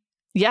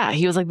 Yeah,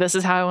 he was like, this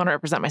is how I want to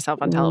represent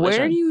myself on television.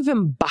 Where do you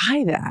even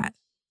buy that?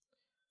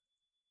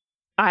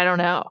 I don't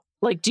know.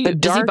 Like, The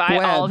does he dark buy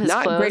web, all of his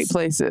not clothes? great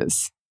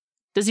places.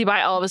 Does he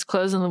buy all of his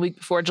clothes in the week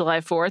before July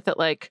 4th at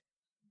like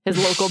his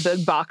local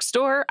big box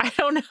store? I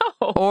don't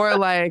know. Or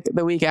like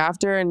the week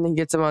after and he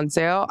gets them on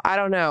sale. I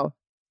don't know.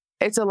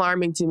 It's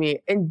alarming to me.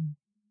 In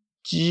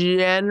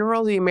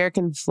general, the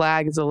American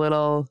flag is a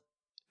little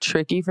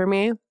tricky for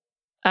me.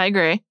 I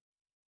agree.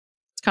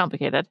 It's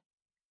complicated.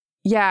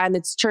 Yeah, and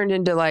it's turned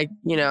into like,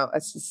 you know,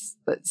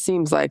 it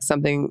seems like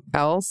something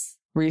else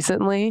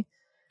recently.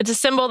 It's a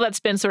symbol that's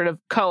been sort of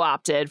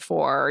co-opted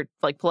for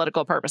like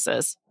political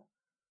purposes.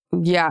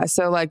 Yeah,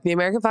 so like the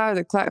American flag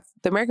is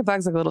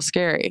like a little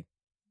scary.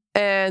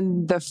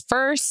 And the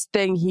first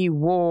thing he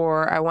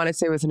wore, I want to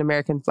say, was an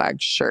American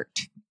flag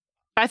shirt.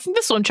 I think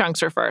the swim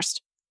trunks were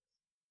first.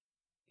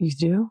 You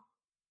do?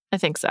 I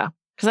think so.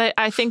 Because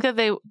I think that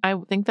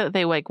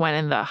they like went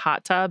in the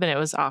hot tub and it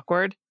was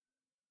awkward.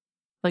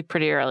 Like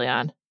pretty early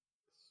on.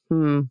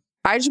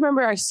 I just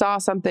remember I saw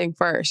something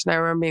first and I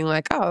remember being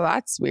like, oh,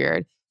 that's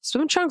weird.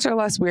 Swim trunks are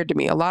less weird to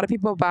me. A lot of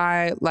people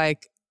buy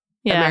like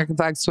American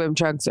flag swim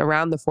trunks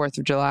around the 4th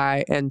of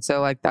July. And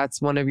so like,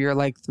 that's one of your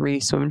like 3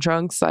 swim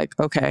trunks. Like,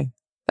 okay,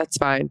 that's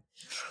fine.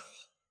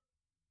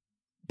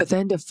 But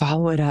then to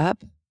follow it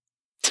up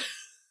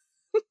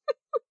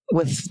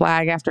with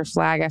flag after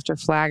flag after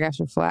flag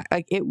after flag,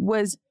 like it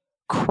was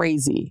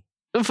crazy.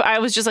 I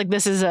was just like,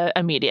 this is an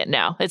immediate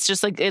no. It's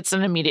just like, it's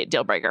an immediate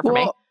deal breaker for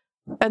me.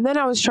 And then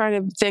I was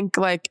trying to think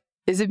like,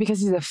 is it because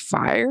he's a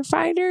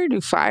firefighter? Do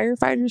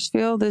firefighters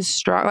feel this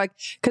strong? Like,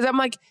 because I'm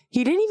like,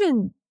 he didn't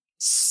even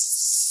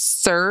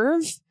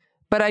serve,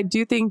 but I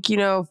do think, you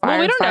know, Well,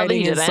 we don't know that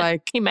he firefighting is didn't.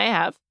 like, He may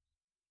have.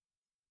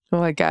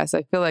 well, I guess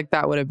I feel like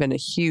that would have been a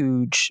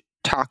huge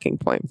talking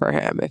point for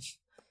him if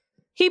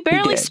He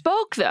barely did.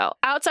 spoke though.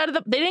 Outside of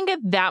they didn't get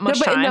that much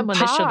no, but time in the when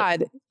they showed.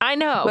 pod. I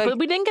know, like- but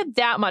we didn't get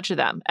that much of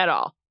them at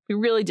all. We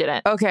really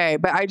didn't. Okay,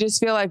 but I just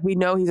feel like we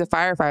know he's a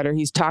firefighter.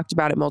 He's talked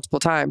about it multiple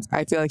times.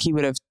 I feel like he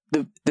would have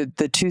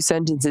the 2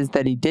 sentences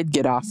that he did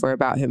get off were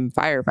about him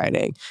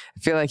firefighting. I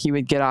feel like he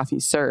would get off he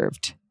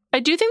served. I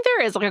do think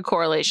there is like a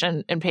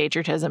correlation in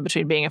patriotism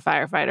between being a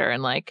firefighter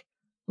and like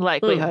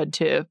likelihood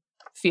to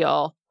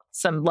feel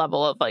some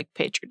level of like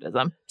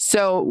patriotism.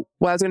 So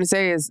what I was going to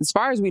say is, as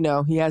far as we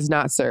know, he has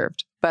not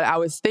served. But I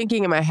was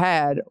thinking in my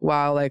head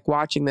while like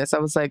watching this, I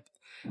was like,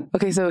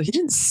 okay, so he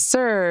didn't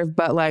serve,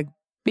 but like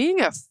being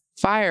a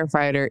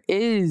firefighter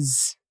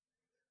is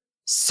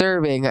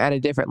serving at a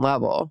different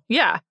level.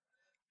 Yeah.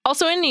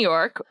 Also in New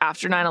York,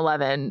 after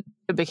 9/11,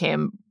 it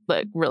became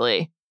like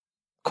really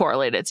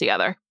correlated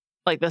together.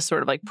 Like this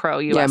sort of like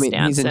pro-US Yeah, I mean,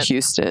 stance. he's in And-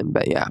 Houston,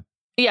 but yeah.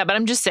 Yeah, but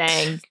I'm just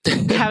saying,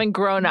 having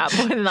grown up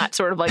with that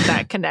sort of like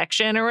that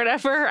connection or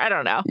whatever, I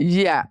don't know.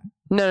 Yeah.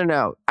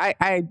 No.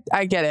 I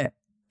get it.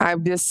 I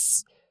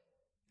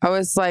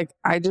was like,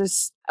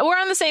 We're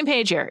on the same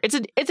page here. It's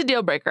a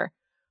deal breaker.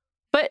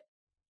 But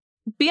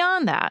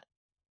beyond that,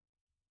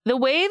 the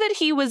way that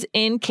he was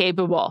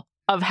incapable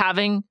of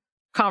having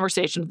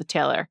conversation with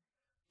Taylor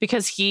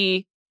because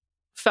he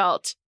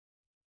felt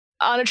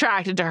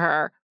unattracted to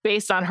her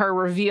based on her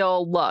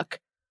reveal look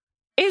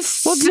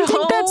is well, do you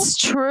think that's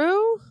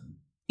true?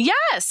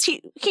 Yes,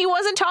 he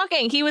wasn't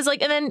talking. He was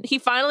like, and then he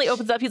finally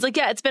opens up. He's like,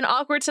 yeah, it's been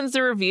awkward since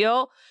the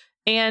reveal.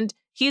 And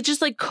he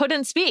just like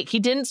couldn't speak. He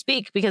didn't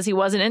speak because he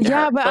wasn't into her.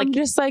 Yeah, but like, I'm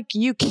just like,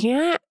 you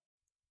can't.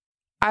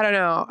 I don't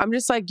know. I'm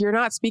just like, you're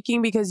not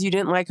speaking because you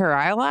didn't like her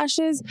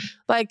eyelashes.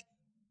 Like,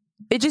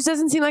 it just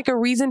doesn't seem like a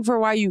reason for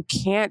why you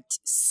can't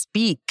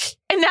speak.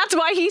 and that's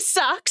why he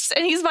sucks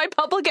and he's my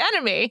public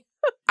enemy.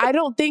 I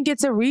don't think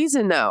it's a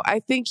reason though. I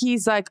think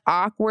he's like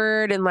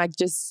awkward and like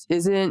just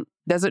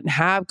doesn't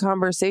have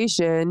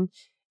conversation.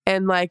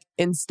 And like,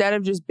 instead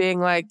of just being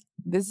like,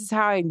 this is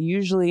how I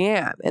usually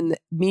am. And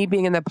me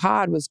being in the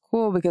pod was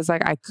cool because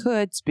like I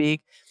could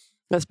speak.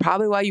 That's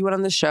probably why you went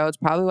on the show. It's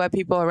probably why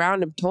people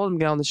around him told him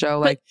to get on the show.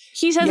 Like,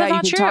 he says yeah, it's you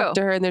not can true. talk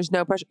to her and there's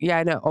no pressure. Yeah,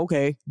 I know.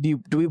 Okay. Do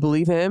we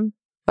believe him?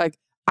 Like,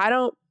 I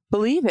don't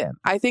believe him.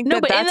 I think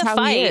No, but that's in the how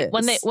fight, he is.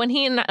 when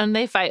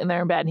they fight and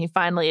they're in bed, and he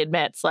finally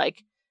admits,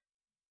 like,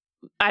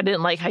 I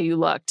didn't like how you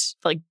looked.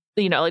 Like,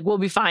 you know, like we'll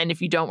be fine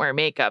if you don't wear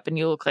makeup and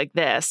you look like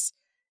this.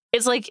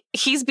 It's like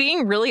he's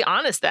being really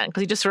honest then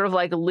because he just sort of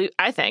like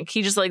I think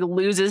he just like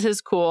loses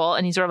his cool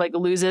and he sort of like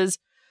loses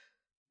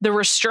the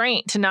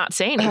restraint to not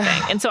say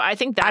anything. And so I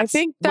think that's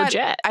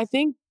legit. I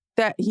think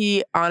that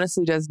he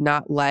honestly does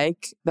not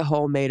like the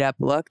whole made up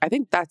look. I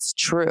think that's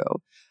true.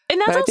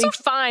 And that's also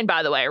fine,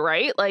 by the way,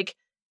 right? Like,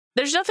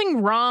 there's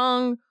nothing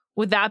wrong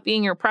with that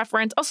being your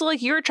preference. Also,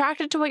 like, you're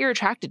attracted to what you're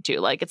attracted to.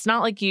 Like, it's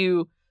not like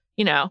you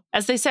know,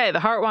 as they say, the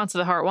heart wants what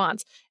the heart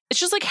wants. It's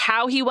just like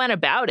how he went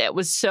about it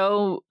was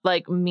so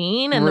like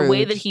mean. And rude. The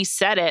way that he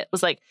said it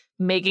was like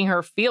making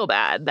her feel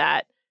bad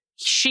that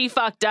she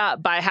fucked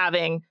up by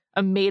having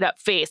a made up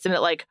face, and it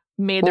like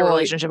made the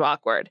relationship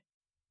awkward.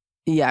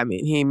 Yeah, I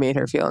mean, he made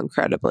her feel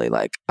incredibly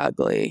like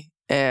ugly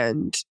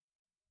and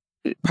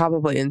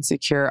probably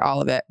insecure,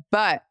 all of it.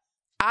 But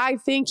I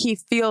think he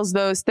feels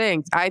those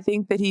things. I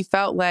think that he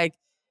felt like,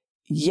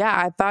 yeah,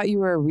 I thought you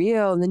were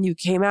real, and then you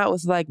came out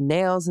with like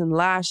nails and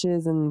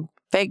lashes and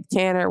fake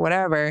tan or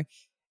whatever.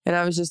 And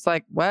I was just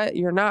like, what?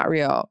 You're not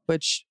real.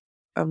 Which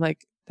I'm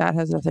like, that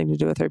has nothing to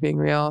do with her being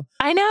real.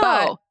 I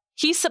know.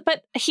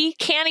 But he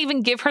can't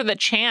even give her the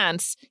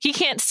chance. He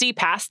can't see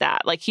past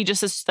that. Like, he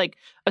just like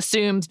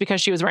assumes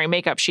because she was wearing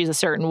makeup, she's a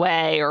certain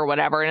way or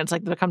whatever. And it's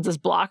like, it becomes this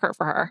blocker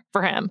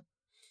for him.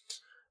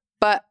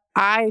 But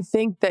I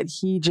think that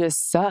he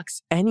just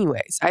sucks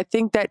anyways. I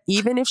think that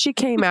even if she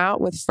came out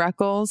with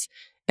freckles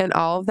and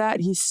all of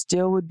that, he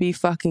still would be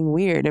fucking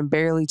weird and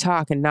barely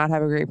talk and not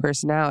have a great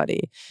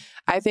personality.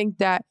 I think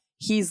that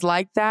he's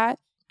like that.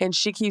 And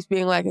she keeps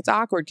being like, it's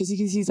awkward. Because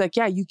he's like,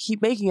 yeah, you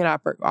keep making it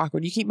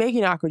awkward. You keep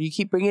making it awkward. You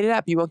keep bringing it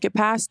up. You won't get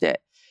past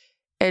it.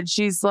 And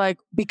she's like,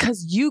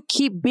 because you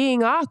keep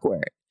being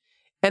awkward.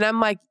 And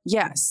I'm like,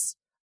 yes,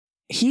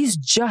 he's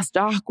just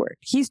awkward.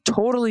 He's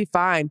totally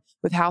fine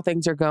with how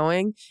things are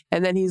going.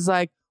 And then he's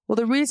like, well,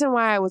 the reason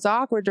why I was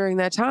awkward during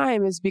that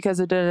time is because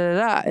of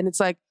da-da-da-da. And it's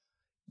like,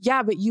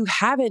 yeah, but you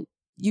haven't,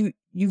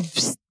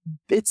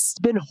 it's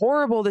been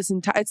horrible this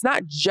entire, it's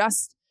not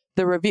just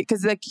the review,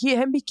 because like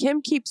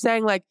him keeps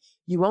saying like,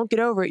 you won't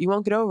get over it, you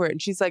won't get over it.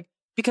 And she's like,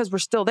 because we're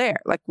still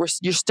there, like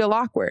you're still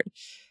awkward.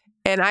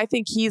 And I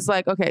think he's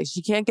like, okay,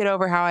 she can't get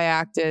over how I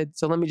acted,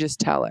 so let me just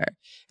tell her.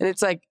 And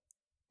it's like,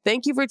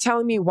 thank you for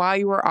telling me why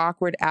you were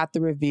awkward at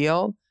the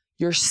reveal.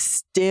 You're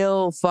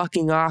still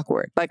fucking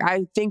awkward. Like,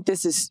 I think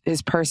this is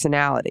his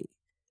personality.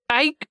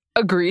 I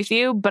agree with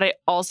you, but I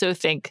also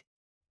think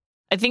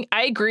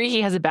I agree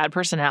he has a bad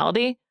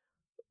personality,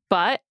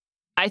 but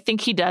I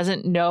think he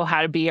doesn't know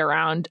how to be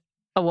around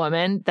a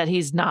woman that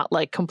he's not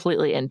like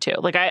completely into.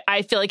 Like,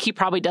 I feel like he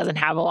probably doesn't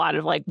have a lot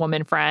of like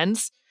woman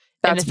friends.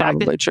 That's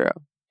probably true.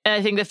 And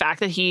I think the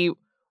fact that he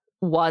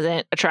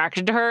wasn't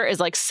attracted to her is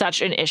like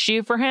such an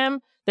issue for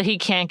him that he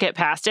can't get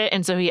past it.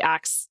 And so he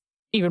acts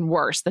even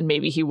worse than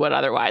maybe he would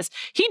otherwise.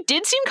 He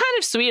did seem kind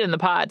of sweet in the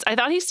pods. I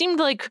thought he seemed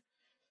like,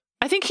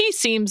 I think he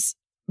seems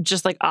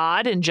just like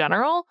odd in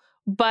general,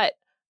 but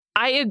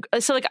I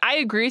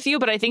agree with you,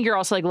 but I think you're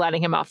also like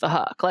letting him off the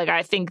hook. Like,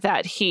 I think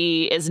that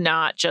he is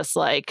not just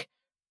like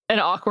an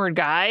awkward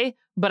guy,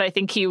 but I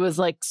think he was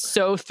like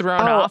so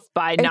thrown off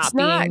by not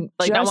being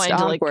like not wanting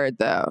to like awkward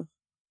though.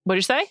 What did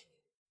you say?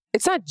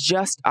 It's not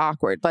just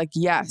awkward. Like,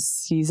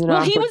 yes, he's an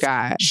awkward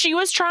guy. She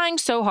was trying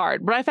so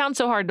hard. What I found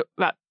so hard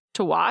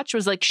to watch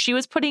was like she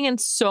was putting in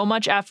so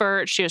much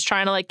effort. She was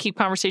trying to like keep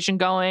conversation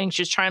going.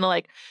 She was trying to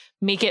like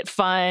make it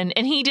fun.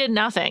 And he did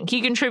nothing.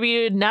 He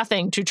contributed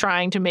nothing to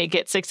trying to make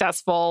it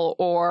successful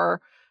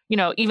or, you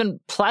know, even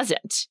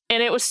pleasant.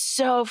 And it was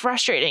so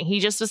frustrating. He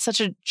just was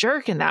such a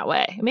jerk in that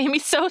way. It made me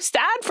so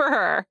sad for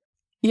her.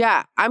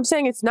 Yeah, I'm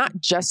saying it's not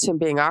just him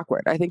being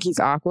awkward. I think he's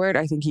awkward.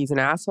 I think he's an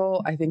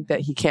asshole. I think that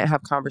he can't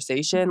have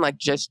conversation, like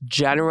just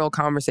general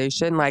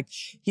conversation. Like,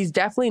 he's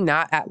definitely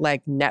not at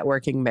like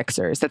networking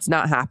mixers. That's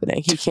not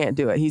happening. He can't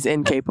do it. He's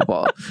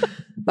incapable.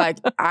 Like,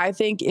 I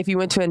think if you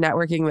went to a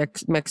networking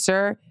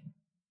mixer,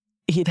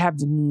 he'd have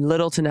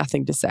little to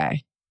nothing to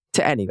say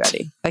to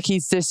anybody. Like,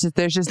 he's just,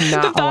 there's just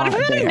not the thought a lot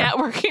of there. a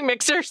networking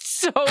mixer is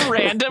so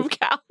random,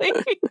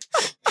 Callie.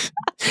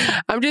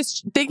 I'm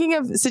just thinking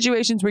of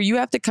situations where you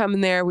have to come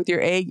in there with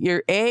your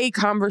A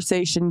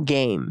conversation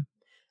game.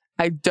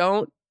 I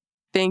don't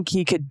think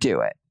he could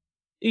do it.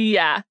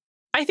 Yeah.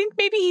 I think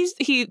maybe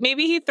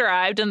he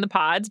thrived in the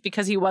pods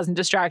because he wasn't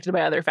distracted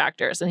by other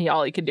factors and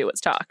all he could do was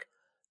talk.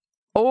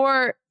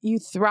 Or you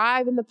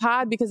thrive in the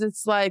pod because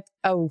it's like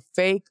a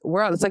fake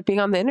world. It's like being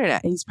on the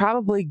internet. He's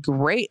probably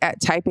great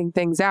at typing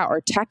things out or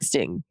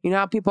texting. You know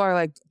how people are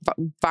like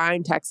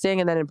fine texting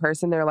and then in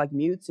person they're like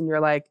mutes and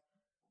you're like,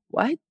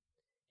 what?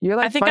 You're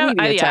like, I think I'm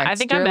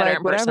better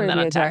in person than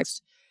on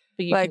text.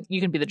 But you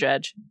can be the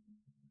judge.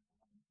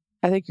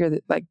 I think you're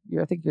the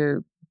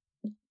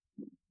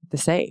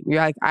same. You're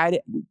like,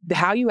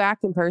 how you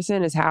act in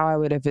person is how I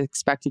would have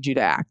expected you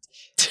to act.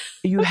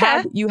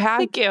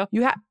 Thank you.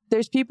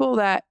 There's people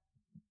that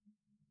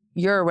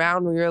you're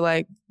around where you're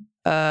like,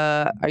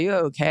 are you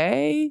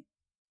okay?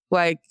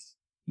 Like,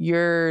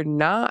 you're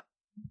not,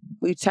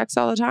 we text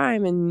all the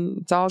time and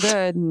it's all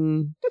good.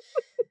 And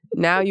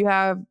now you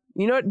have,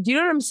 do you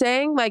know what I'm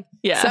saying? Like,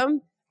 yeah.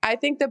 I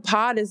think the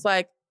pod is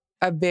like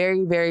a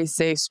very, very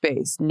safe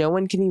space. No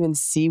one can even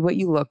see what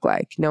you look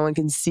like. No one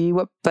can see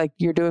what like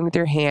you're doing with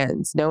your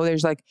hands. No,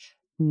 there's like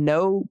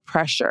no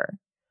pressure.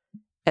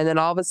 And then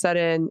all of a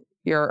sudden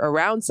you're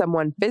around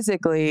someone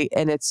physically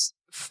and it's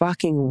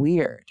fucking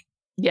weird.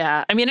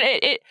 Yeah. I mean,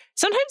 it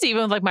sometimes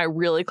even with like my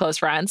really close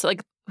friends,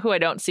 like who I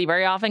don't see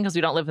very often because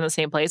we don't live in the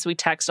same place, we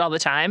text all the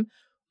time.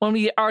 When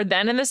we are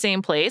then in the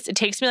same place, it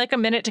takes me like a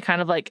minute to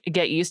kind of like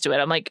get used to it.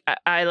 I'm like,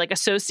 I like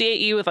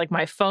associate you with like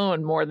my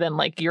phone more than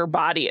like your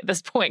body at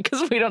this point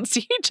because we don't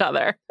see each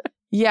other.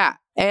 Yeah.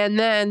 And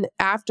then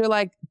after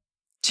like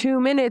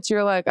 2 minutes,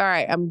 you're like, all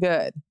right, I'm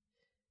good.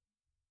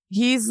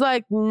 He's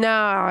like,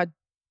 nah,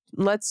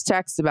 let's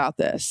text about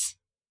this.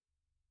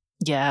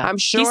 Yeah. I'm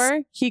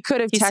sure he could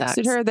have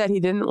texted her that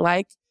he didn't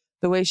like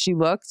the way she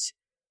looked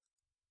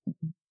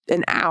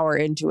an hour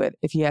into it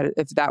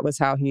if that was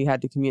how he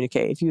had to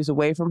communicate. If he was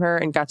away from her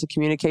and got to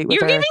communicate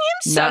with her. You're giving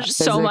him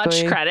so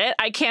much credit.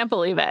 I can't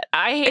believe it.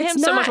 I hate him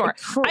so much more.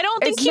 I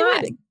don't think he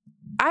would.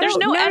 There's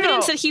no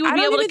evidence that he would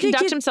be able to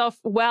conduct himself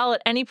well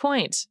at any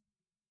point.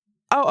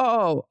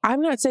 Oh, I'm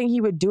not saying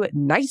he would do it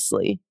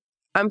nicely.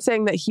 I'm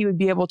saying that he would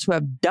be able to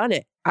have done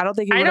it. I don't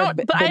think he would have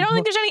been. But I don't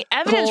think there's any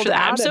evidence for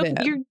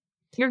that.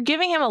 You're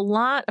giving him a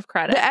lot of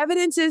credit. The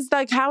evidence is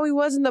like how he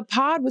was in the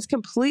pod was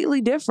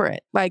completely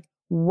different. Like,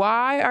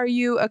 why are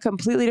you a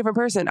completely different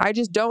person? I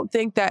just don't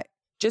think that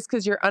just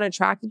because you're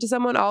unattracted to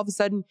someone, all of a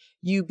sudden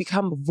you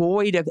become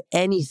void of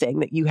anything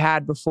that you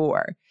had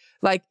before.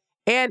 Like,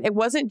 and it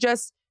wasn't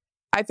just,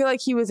 I feel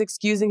like he was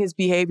excusing his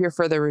behavior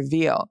for the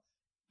reveal.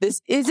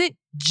 This isn't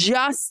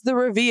just the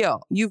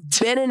reveal. You've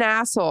been an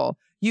asshole.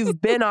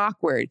 You've been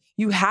awkward.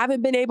 You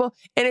haven't been able,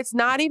 and it's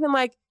not even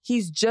like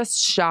he's just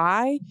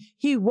shy.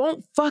 He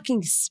won't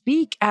fucking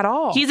speak at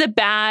all. He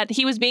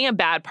was being a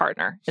bad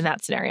partner in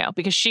that scenario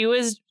because he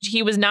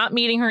was not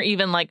meeting her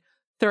even like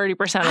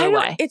 30% of the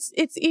way. It's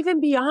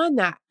even beyond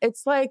that.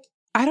 It's like,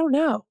 I don't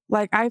know.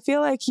 Like, I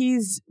feel like he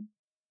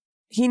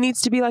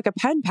needs to be like a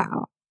pen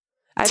pal.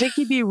 I think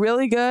he'd be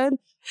really good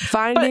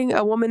finding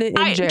a woman in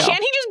jail. Can't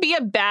he just be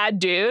a bad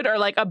dude or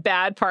like a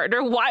bad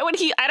partner? Why would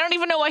he? I don't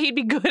even know why he'd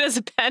be good as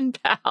a pen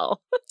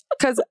pal.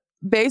 Because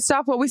based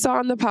off what we saw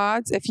in the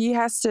pods, if he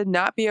has to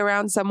not be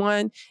around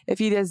someone, if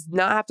he does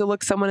not have to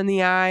look someone in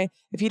the eye,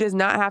 if he does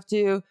not have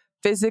to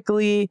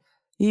physically,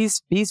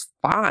 he's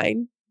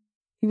fine.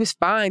 He was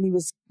fine. He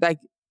was like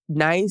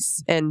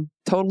nice and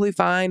totally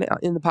fine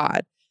in the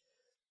pod.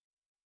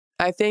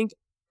 I think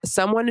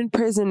someone in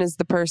prison is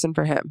the person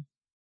for him.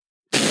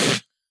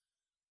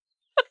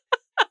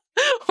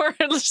 Or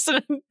just in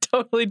a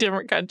totally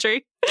different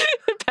country.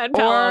 Pen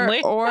pal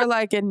only. Or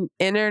like an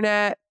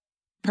internet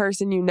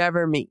person you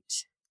never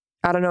meet.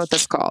 I don't know what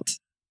that's called.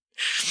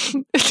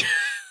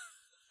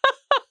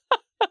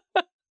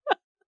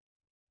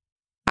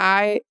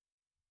 I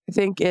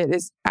think it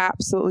is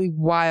absolutely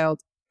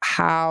wild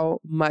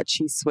how much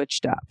he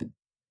switched up.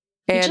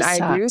 And I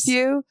agree with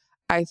you.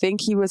 I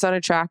think he was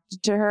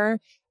unattracted to her.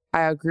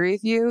 I agree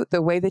with you.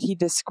 The way that he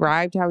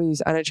described how he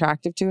was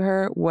unattractive to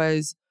her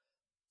was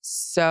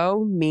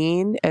so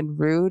mean and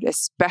rude,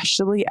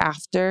 especially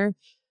after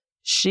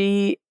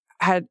she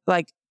had,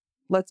 like,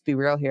 let's be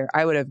real here.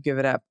 I would have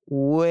given up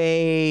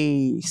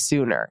way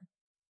sooner.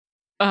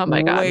 Oh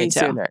my God, way me too.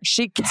 Sooner.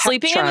 She kept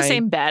sleeping in the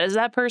same bed as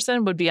that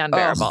person would be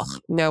unbearable.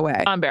 Ugh, no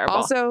way. Unbearable.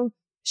 Also,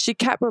 she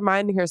kept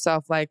reminding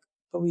herself, like,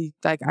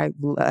 I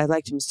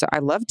liked him so, I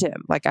loved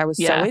him. Like, I was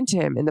so into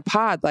him in the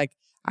pod. Like,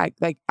 I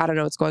don't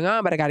know what's going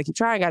on, but I got to keep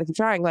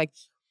trying. Like,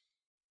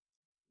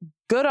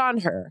 good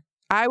on her.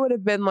 I would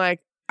have been like,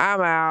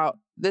 I'm out.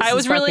 I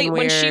was really,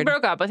 when she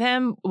broke up with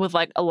him with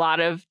like a lot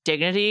of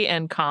dignity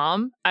and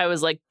calm, I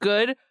was like,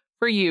 good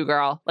for you,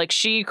 girl. Like,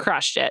 she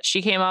crushed it.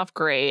 She came off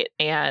great.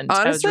 And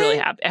honestly, I was really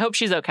happy. I hope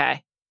she's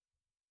okay.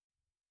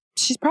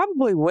 She's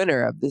probably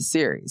winner of this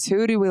series.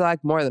 Who do we like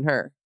more than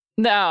her?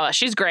 No,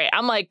 she's great.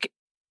 I'm like,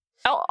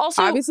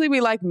 also, obviously we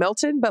like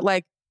Milton, but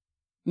like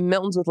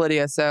Milton's with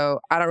Lydia.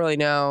 So I don't really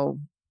know.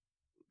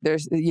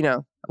 There's,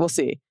 we'll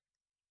see.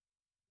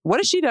 What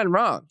has she done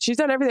wrong? She's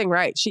done everything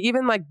right. She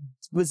even like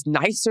was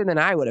nicer than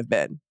I would have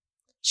been.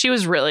 She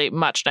was really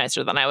much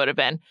nicer than I would have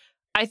been.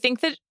 I think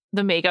that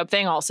the makeup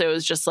thing also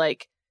is just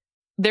like,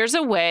 I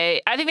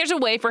think there's a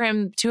way for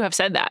him to have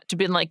said that, to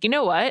been like, you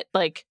know what?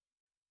 Like,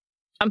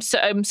 I'm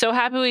so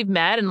happy we've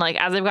met. And like,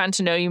 as I've gotten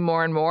to know you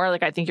more and more,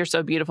 like, I think you're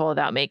so beautiful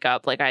without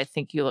makeup. Like, I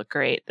think you look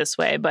great this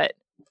way, but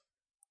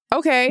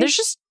okay.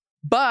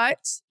 But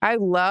I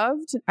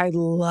loved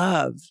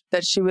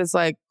that she was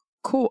like,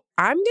 cool,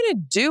 I'm going to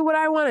do what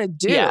I want to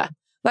do. Yeah.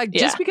 Like,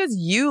 just because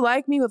you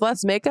like me with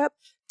less makeup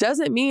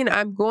doesn't mean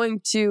I'm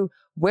going to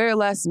wear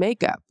less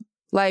makeup.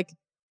 Like,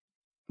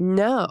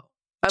 no.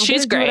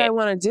 She's great. Do what I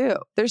want to do.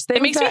 There's things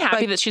it makes me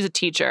happy that she's a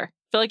teacher.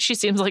 I feel like she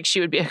seems like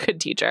she would be a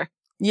good teacher.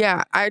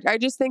 Yeah. I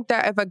just think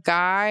that if a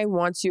guy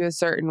wants you a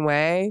certain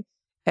way,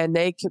 and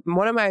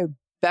one of my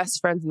best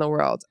friends in the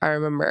world, I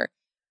remember,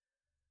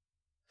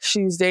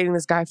 she was dating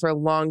this guy for a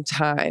long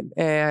time.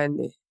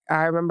 And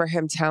I remember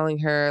him telling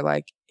her,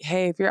 like,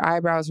 hey, if your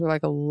eyebrows were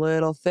like a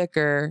little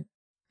thicker,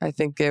 I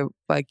think you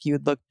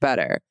would look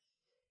better.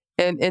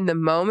 And in the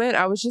moment,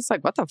 I was just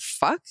like, what the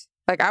fuck?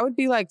 Like, I would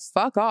be like,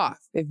 fuck off.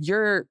 If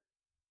you're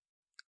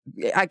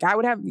like, I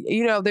would have,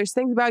 there's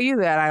things about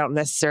you that I don't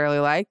necessarily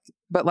like.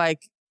 but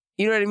like,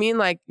 you know what I mean?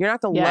 Like, you're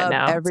not going to love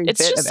every bit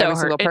of every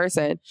single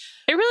person.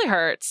 It really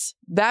hurts.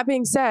 That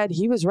being said,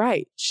 he was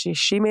right.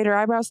 She made her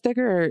eyebrows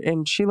thicker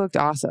and she looked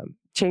awesome.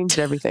 Changed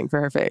everything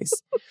for her face.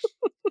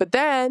 But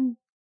then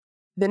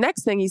the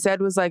next thing he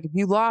said was like, if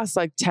you lost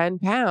like 10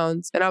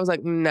 pounds. And I was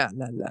like, no.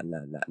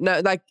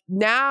 Like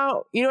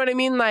now, you know what I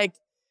mean? Like,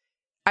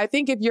 I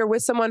think if you're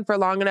with someone for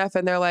long enough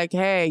and they're like,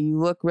 hey, you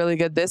look really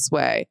good this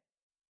way.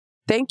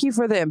 Thank you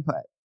for the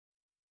input.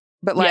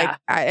 But like,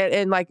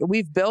 like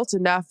we've built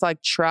enough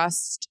like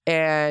trust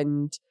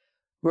and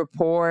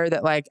rapport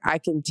that like I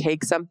can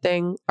take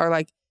something or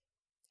like,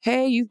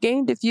 hey, you've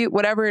gained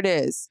whatever it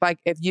is. Like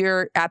if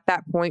you're at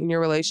that point in your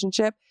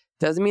relationship,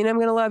 doesn't mean I'm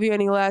going to love you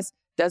any less.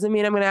 Doesn't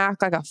mean I'm going to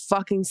act like a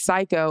fucking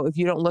psycho if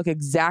you don't look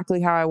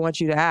exactly how I want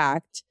you to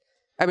act.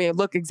 I mean,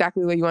 look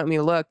exactly the way you want me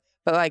to look.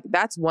 But like,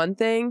 that's one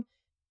thing.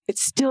 It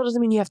still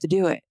doesn't mean you have to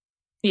do it.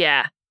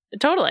 Yeah.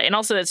 Totally. And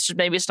also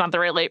maybe it's not the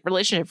right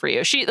relationship for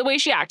you. The way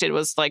she acted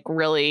was like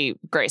really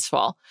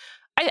graceful.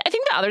 I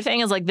think the other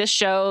thing is like this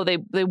show,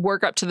 they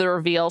work up to the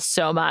reveal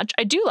so much.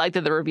 I do like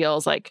that the reveal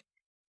is like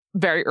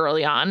very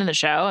early on in the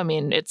show. I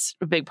mean, it's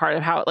a big part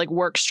of how it like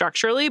works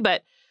structurally,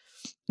 but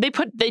they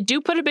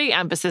do put a big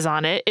emphasis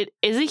on it. It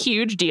is a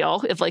huge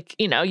deal if like,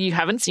 you know, you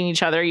haven't seen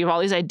each other, you have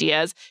all these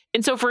ideas.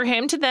 And so for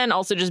him to then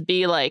also just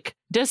be like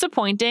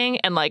disappointing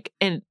and like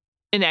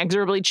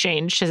inexorably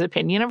change his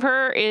opinion of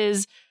her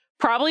is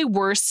probably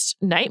worst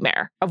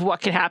nightmare of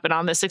what could happen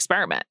on this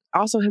experiment.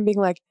 Also him being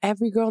like,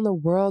 every girl in the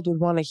world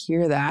would want to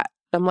hear that.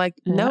 I'm like,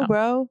 no,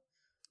 bro,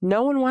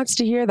 no one wants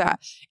to hear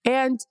that.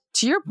 And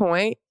to your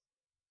point,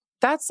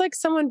 that's like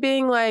someone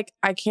being like,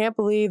 I can't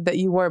believe that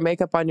you wore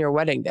makeup on your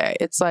wedding day.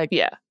 It's like,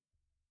 yeah.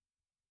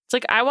 It's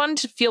like, I wanted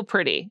to feel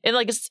pretty. And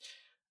like, the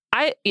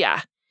thing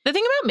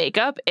about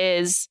makeup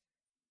is,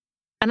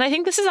 and I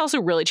think this has also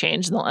really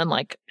changed and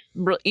like,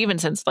 even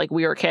since like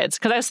we were kids,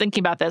 because I was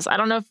thinking about this. I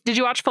don't know did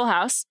you watch Full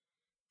House?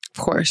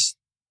 Of course.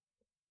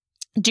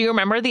 Do you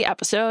remember the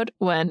episode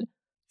when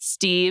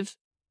Steve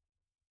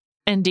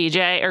and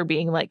DJ are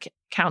being like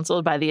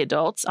counseled by the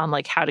adults on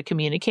like how to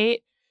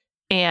communicate?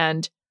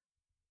 And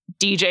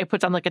DJ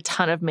puts on like a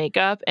ton of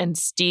makeup and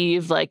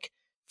Steve like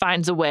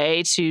finds a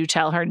way to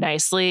tell her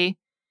nicely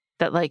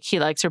that like he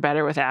likes her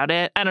better without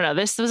it. I don't know.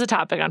 This was a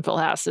topic on Full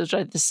House, which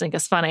I just think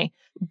is funny.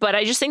 But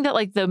I just think that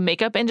like the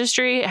makeup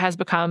industry has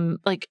become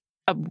like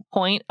a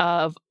point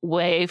of a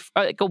way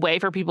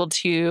for people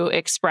to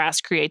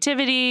express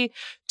creativity,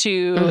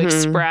 to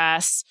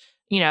express,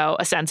 you know,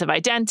 a sense of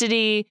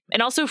identity.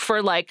 And also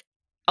for like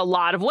a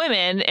lot of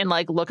women, and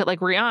like look at like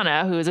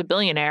Rihanna, who is a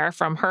billionaire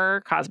from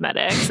her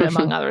cosmetics,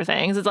 among other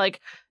things. It's like,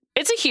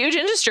 it's a huge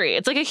industry.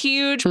 It's like a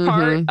huge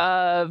part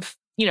of,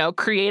 you know,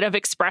 creative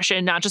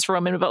expression, not just for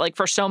women, but like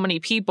for so many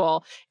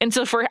people. And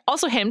so for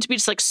also him to be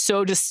just like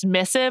so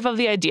dismissive of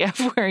the idea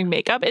of wearing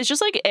makeup is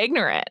just like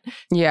ignorant.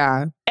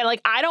 Yeah. And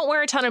like, I don't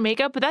wear a ton of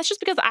makeup, but that's just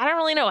because I don't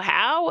really know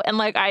how. And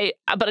like,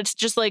 but it's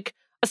just like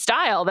a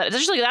style that it's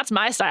just like, that's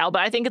my style.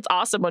 But I think it's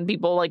awesome when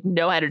people like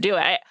know how to do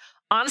it.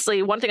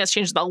 Honestly, one thing that's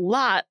changed a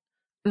lot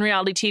in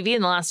reality TV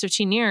in the last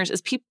 15 years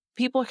is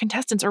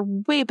contestants are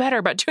way better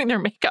about doing their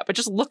makeup. It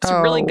just looks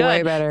really good.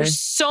 Way better. There's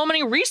so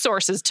many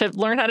resources to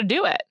learn how to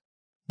do it.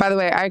 By the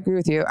way, I agree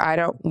with you. I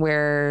don't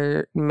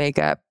wear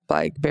makeup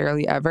like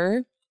barely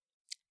ever.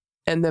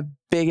 And the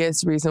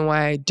biggest reason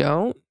why I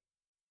don't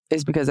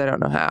is because I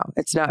don't know how.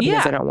 It's not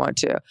because I don't want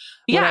to.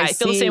 Yeah, I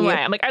feel the same way.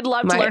 I'm like, I'd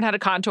love to learn how to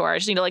contour. I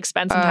just need to like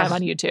spend some time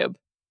on YouTube.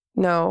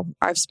 No,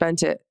 I've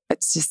spent it.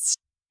 It's just...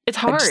 It's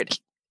hard.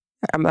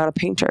 I'm not a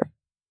painter.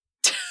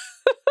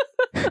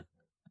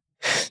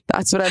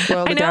 That's what I've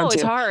boiled it down to. I know,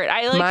 it's hard.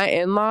 My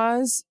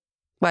in-laws,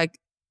 like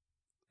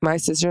my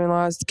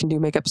sister-in-laws can do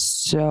makeup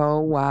so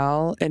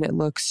well and it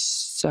looks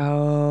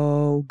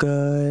so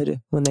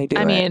good when they do it.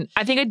 I mean,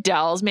 I think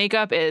Adele's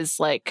makeup is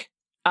like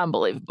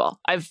unbelievable.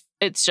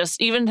 It's just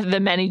even the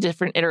many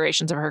different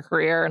iterations of her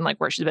career and like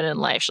where she's been in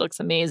life, she looks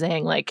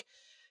amazing. Like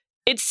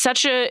it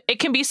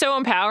can be so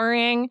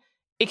empowering.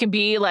 It can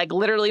be like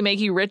literally make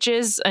you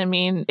riches. I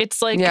mean,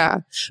 it's like... Yeah.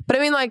 But I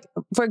mean, like,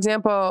 for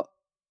example,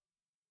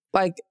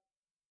 like,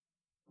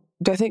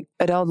 do I think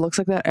Adele looks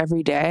like that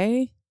every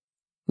day?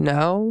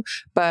 No.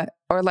 But,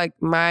 or like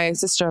my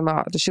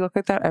sister-in-law, does she look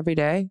like that every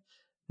day?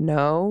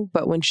 No.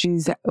 But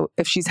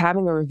if she's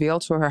having a reveal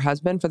to her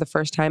husband for the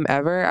first time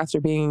ever after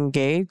being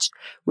engaged,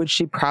 would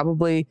she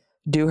probably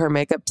do her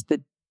makeup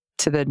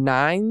to the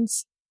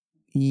nines?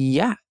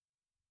 Yeah.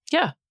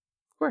 Yeah,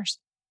 of course.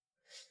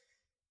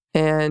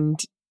 And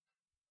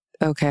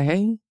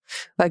okay,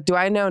 like, do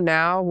I know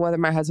now whether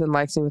my husband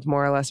likes me with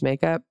more or less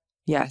makeup?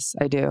 Yes,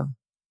 I do.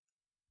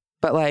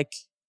 But like,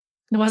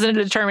 it wasn't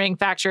a determining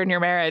factor in your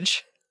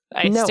marriage.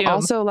 I assume.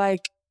 Also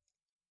like,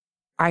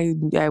 I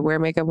wear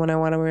makeup when I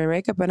want to wear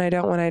makeup and I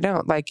don't when I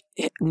don't. Like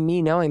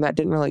me knowing that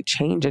didn't really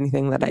change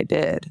anything that I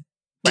did.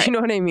 Do you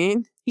know what I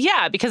mean?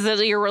 Yeah, because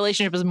your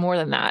relationship is more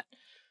than that.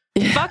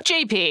 Yeah. Fuck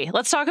JP.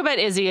 Let's talk about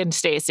Izzy and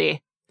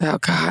Stacey. Oh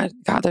God,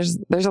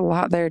 there's a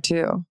lot there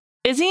too.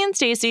 Izzy and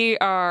Stacey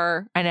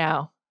are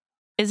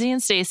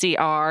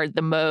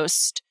the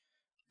most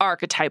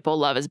archetypal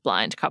Love is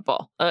Blind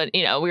couple.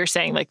 We were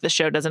saying like the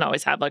show doesn't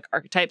always have like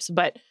archetypes,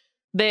 but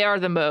they are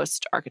the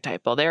most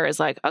archetypal. There is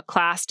like a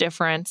class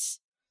difference.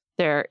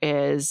 There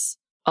is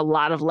a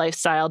lot of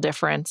lifestyle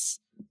difference.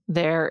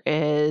 There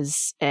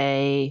is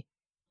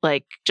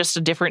just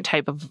a different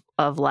type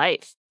of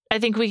life. I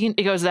think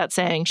it goes without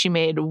saying she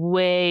made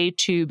way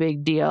too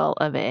big deal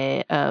of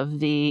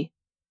the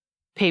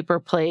paper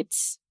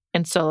plates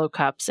and solo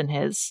cups in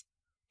his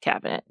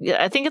cabinet.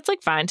 Yeah, I think it's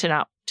like fine to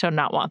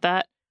not want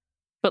that,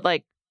 but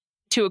like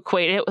to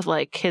equate it with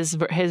like his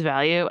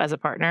value as a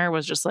partner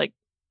was just like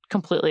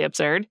completely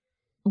absurd.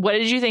 What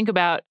did you think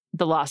about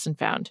the Lost and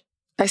Found?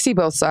 I see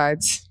both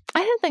sides. I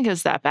didn't think it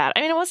was that bad.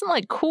 I mean, it wasn't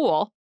like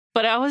cool,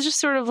 but I was just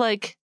sort of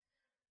like,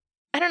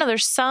 I don't know.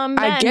 There's some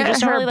men I get who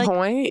just her don't really,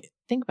 point like,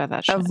 think about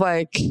that shit. of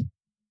like,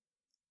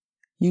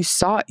 you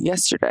saw it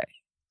yesterday.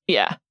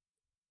 Yeah.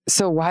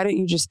 So why didn't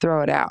you just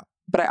throw it out?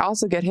 But I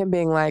also get him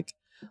being like,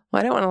 well,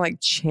 I didn't want to like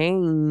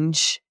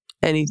change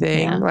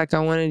anything. Yeah. Like I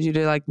wanted you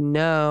to like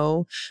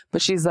know.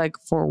 But she's like,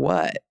 for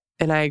what?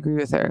 And I agree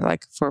with her.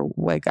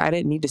 Like I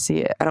didn't need to see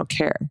it. I don't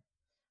care.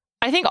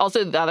 I think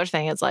also the other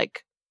thing is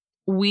like,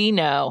 we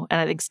know, and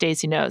I think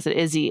Stacey knows that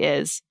Izzy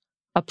is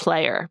a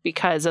player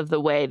because of the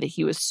way that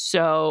he was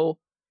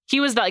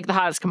like the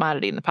hottest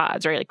commodity in the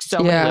pods, right? Like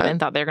so many women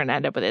thought they were going to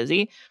end up with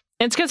Izzy.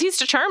 And it's because he's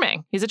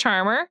charming. He's a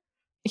charmer.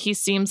 He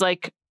seems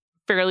like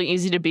fairly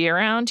easy to be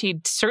around.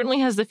 He certainly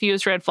has the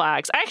fewest red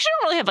flags. I actually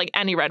don't really have like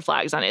any red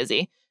flags on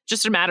Izzy.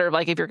 Just a matter of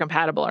like if you're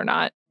compatible or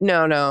not.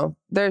 No.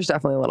 There's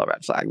definitely a little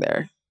red flag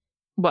there.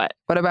 What?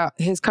 What about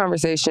his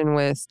conversation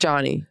with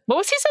Johnny? What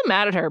was he so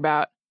mad at her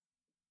about?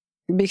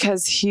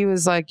 Because he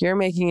was like, you're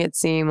making it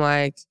seem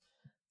like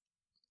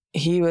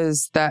he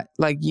was that,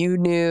 like, you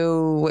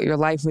knew what your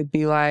life would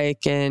be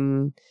like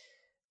and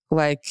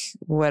like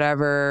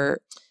whatever.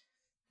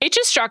 It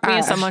just struck me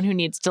as someone who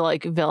needs to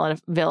like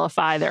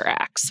vilify their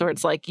ex. So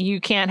it's like, you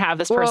can't have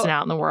this person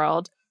out in the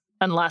world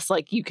unless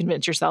like you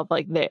convince yourself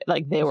like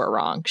they were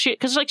wrong.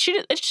 Because she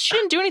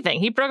didn't do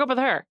anything. He broke up with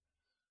her.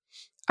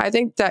 I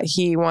think that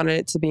he wanted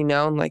it to be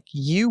known like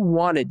you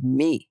wanted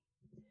me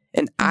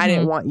and I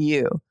didn't want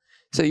you.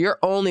 So you're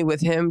only with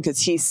him because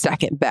he's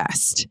second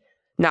best.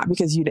 Not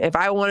because if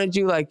I wanted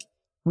you, like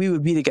we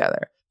would be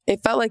together.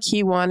 It felt like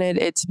he wanted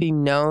it to be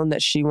known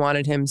that she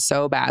wanted him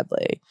so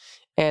badly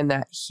and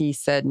that he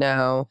said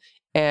no.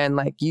 And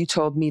like, you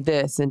told me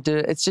this and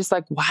it's just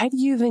like, why do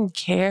you even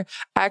care?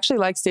 I actually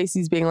like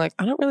Stacey's being like,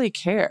 I don't really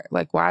care.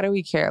 Like, why do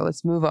we care?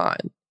 Let's move on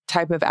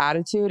type of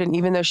attitude. And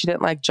even though she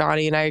didn't like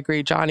Johnny, and I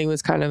agree, Johnny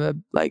was kind of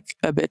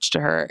a bitch to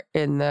her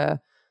in the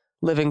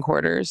living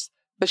quarters,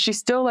 but she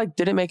still like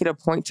didn't make it a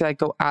point to like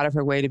go out of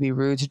her way to be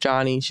rude to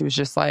Johnny. She was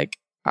just like,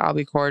 I'll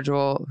be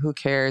cordial. Who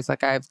cares?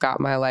 Like, I've got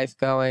my life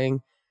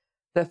going.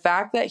 The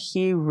fact that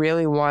he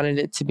really wanted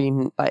it to be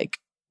like,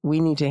 we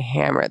need to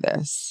hammer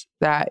this,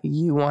 that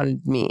you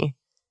wanted me.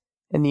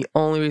 And the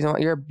only reason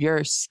why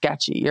you're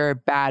sketchy, you're a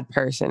bad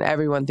person.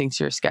 Everyone thinks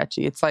you're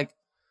sketchy. It's like,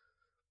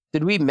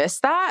 did we miss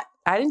that?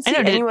 I didn't see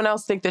anyone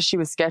else think that she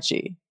was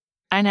sketchy.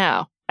 I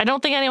know. I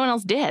don't think anyone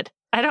else did.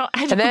 I don't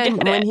and then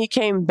when he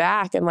came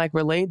back and like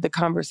relayed the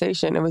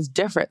conversation, it was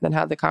different than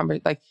how the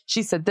conversation, like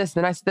she said this,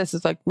 then I said this.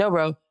 It's like, no,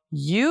 bro,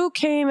 you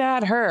came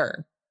at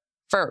her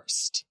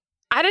first.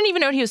 I didn't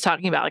even know what he was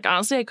talking about. Like,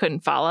 honestly, I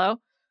couldn't follow.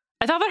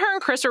 I thought that her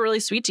and Chris were really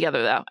sweet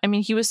together, though. I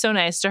mean, he was so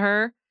nice to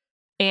her.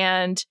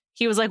 And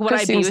he was like, would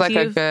I be with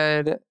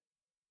you?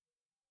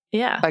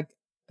 Like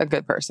a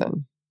good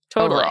person.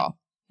 Totally. Overall.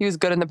 He was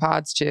good in the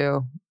pods,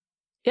 too.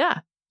 Yeah.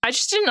 I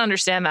just didn't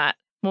understand that.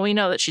 Well, we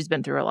know that she's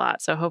been through a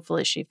lot. So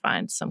hopefully she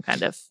finds some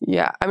kind of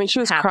Yeah. I mean, she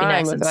was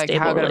crying with like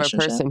how good of a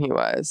person he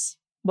was.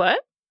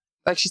 What?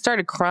 Like she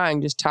started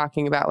crying just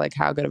talking about like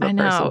how good of a person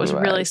he was. I know. It was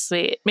really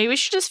sweet. Maybe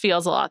she just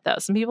feels a lot, though.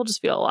 Some people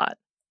just feel a lot.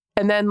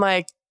 And then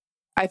like,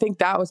 I think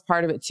that was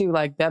part of it too,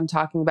 like them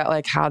talking about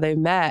like how they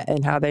met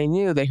and how they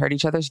knew they heard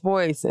each other's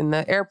voice in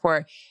the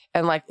airport.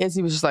 And like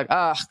Izzy was just like,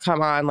 oh,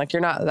 come on, like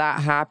you're not that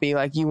happy.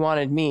 Like you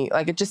wanted me.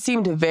 Like it just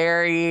seemed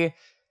very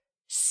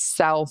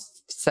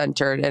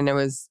self-centered, and it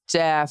was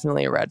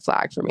definitely a red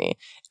flag for me.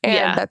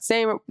 And that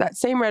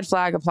same red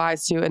flag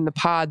applies to in the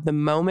pod. The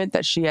moment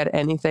that she had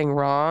anything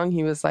wrong,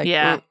 he was like,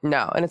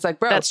 no. And it's like,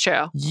 bro, that's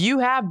true. You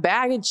have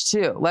baggage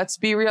too. Let's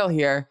be real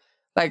here.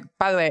 Like,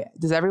 by the way,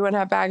 does everyone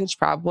have baggage?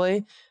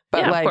 Probably.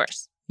 But like, of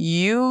course.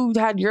 You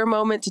had your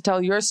moment to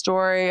tell your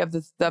story of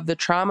the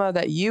trauma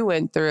that you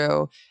went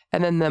through.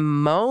 And then the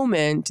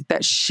moment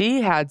that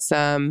she had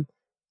some,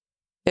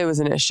 it was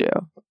an issue.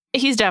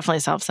 He's definitely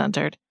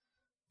self-centered.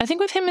 I think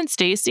with him and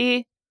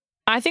Stacey,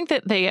 I think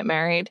that they get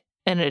married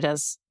and it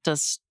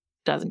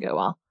doesn't go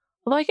well.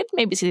 Although I could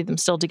maybe see them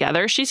still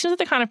together. She's just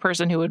the kind of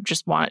person who would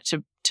just want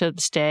it to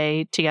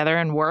stay together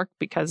and work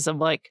because of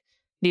like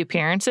the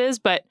appearances.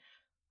 But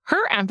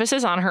her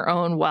emphasis on her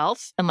own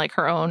wealth and like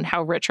her own,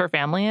 how rich her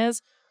family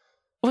is,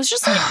 was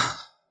just like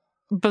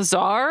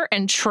bizarre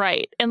and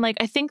trite. And like,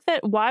 I think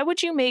that why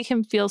would you make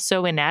him feel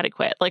so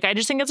inadequate? Like, I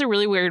just think it's a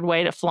really weird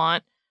way to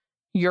flaunt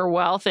your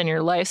wealth and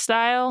your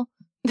lifestyle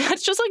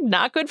That's just like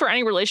not good for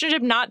any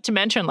relationship, not to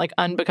mention like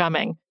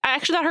unbecoming. I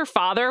actually thought her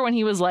father, when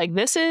he was like,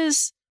 this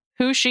is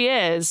who she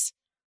is,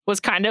 was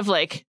kind of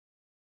like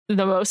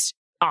the most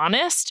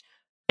honest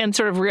and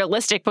sort of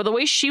realistic. But the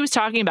way she was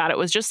talking about it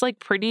was just like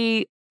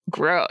pretty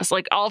gross.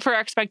 Like all of her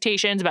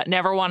expectations about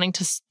never wanting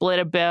to split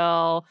a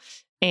bill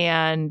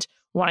and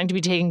wanting to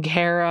be taken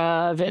care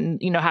of and,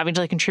 you know, having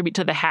to like contribute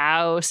to the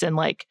house and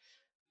like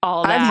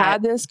all that. I've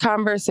had this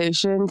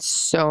conversation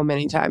so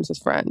many times with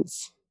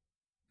friends.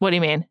 What do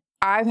you mean?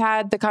 I've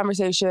had the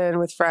conversation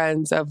with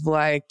friends of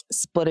like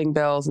splitting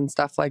bills and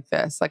stuff like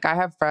this. Like I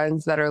have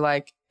friends that are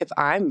like, if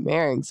I'm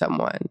marrying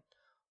someone,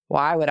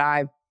 why would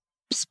I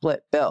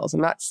split bills? I'm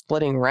not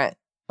splitting rent.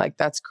 Like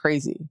that's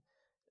crazy.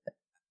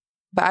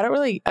 But I don't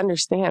really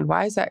understand.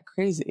 Why is that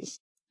crazy?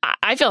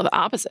 I feel the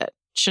opposite.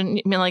 Shouldn't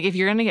you, I mean, like if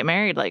you're going to get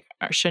married, like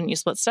shouldn't you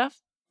split stuff?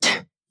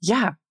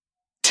 Yeah.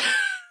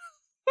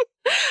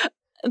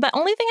 The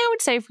only thing I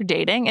would say for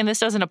dating, and this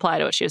doesn't apply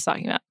to what she was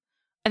talking about,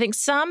 I think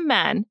some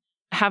men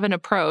have an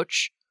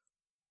approach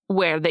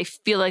where they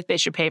feel like they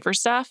should pay for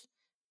stuff.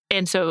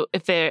 And so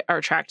if they are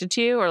attracted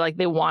to you or like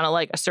they want to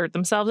like assert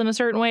themselves in a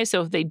certain way.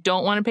 So if they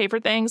don't want to pay for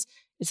things,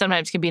 it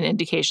sometimes can be an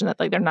indication that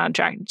like they're not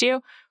attracted to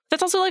you.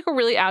 That's also like a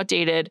really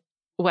outdated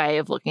way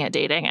of looking at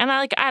dating. And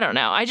I don't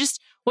know.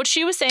 What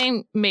she was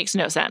saying makes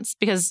no sense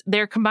because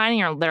they're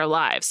combining their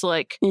lives. So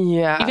like,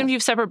 yeah, even if you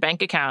have separate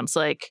bank accounts,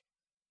 like,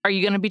 are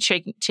you going to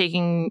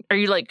be are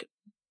you like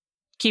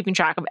keeping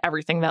track of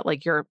everything that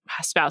like your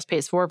spouse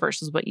pays for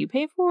versus what you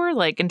pay for?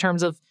 Like in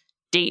terms of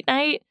date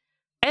night,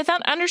 I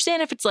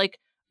understand if it's like,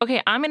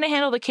 okay, I'm going to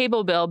handle the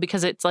cable bill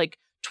because it's like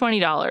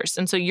 $20.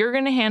 And so you're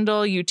going to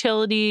handle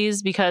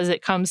utilities because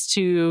it comes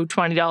to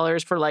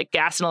 $20 for like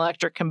gas and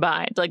electric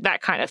combined, like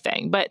that kind of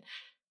thing. But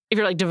if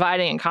you're like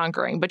dividing and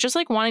conquering, but just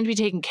like wanting to be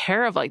taken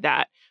care of like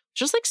that,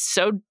 just like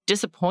so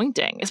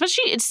disappointing.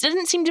 Especially it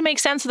didn't seem to make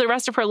sense for the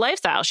rest of her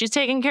lifestyle. She's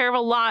taking care of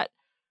a lot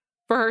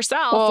for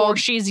herself, or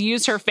she's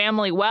used her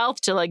family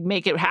wealth to like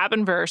make it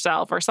happen for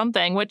herself or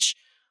something, which,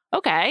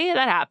 okay,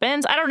 that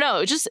happens. I don't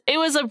know.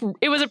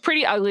 It was a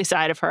pretty ugly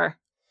side of her.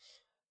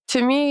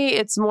 To me,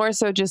 it's more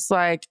so just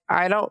like,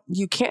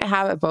 you can't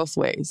have it both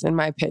ways, in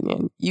my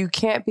opinion. You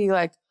can't be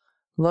like,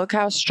 look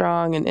how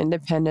strong and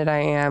independent I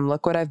am.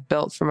 Look what I've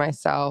built for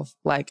myself.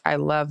 Like, I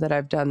love that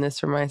I've done this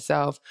for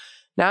myself.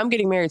 Now I'm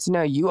getting married, so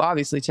no, you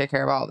obviously take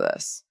care of all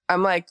this.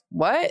 I'm like,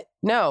 what?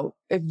 No,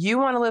 if you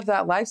want to live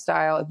that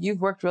lifestyle, if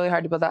you've worked really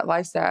hard to build that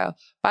lifestyle,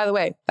 by the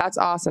way, that's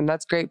awesome.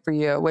 That's great for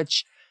you,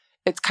 which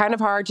it's kind of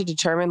hard to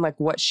determine like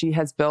what she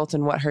has built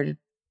and what her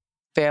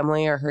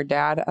family or her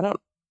dad,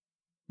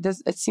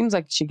 it seems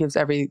like she gives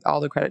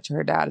all the credit to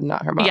her dad and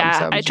not her mom. Yeah,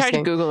 so I tried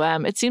to Google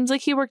them. It seems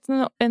like he worked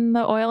in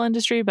the oil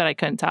industry, but I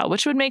couldn't tell,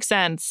 which would make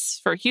sense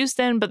for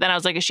Houston. But then I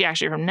was like, is she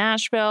actually from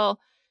Nashville?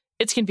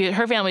 It's confusing.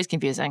 Her family's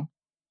confusing.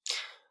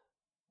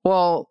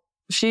 Well,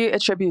 she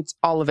attributes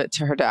all of it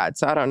to her dad.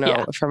 So I don't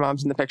know if her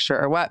mom's in the picture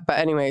or what. But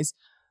anyways,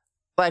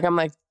 like, I'm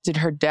like, did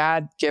her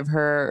dad give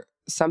her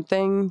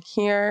something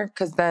here?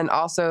 Because then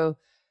also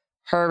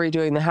her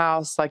redoing the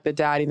house, like the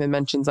dad even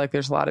mentions like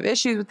there's a lot of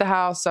issues with the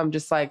house. So I'm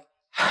just like,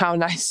 how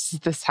nice is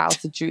this house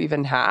that you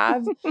even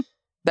have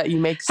that you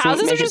make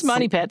houses are just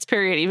money pits,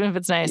 period, even if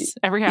it's nice.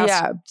 Every house.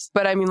 Yeah,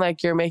 but I mean,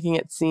 like, you're making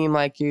it seem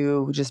like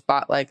you just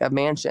bought like a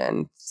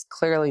mansion. It's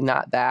clearly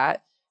not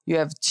that. You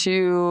have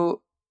 2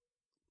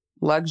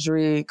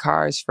 luxury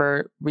cars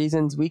for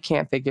reasons we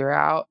can't figure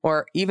out,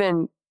 or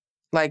even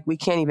like we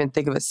can't even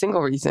think of a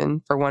single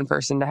reason for one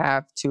person to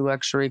have 2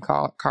 luxury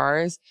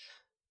cars.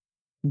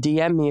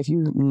 DM me if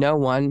you know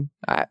one.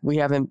 We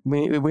haven't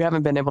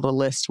been able to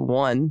list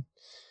one.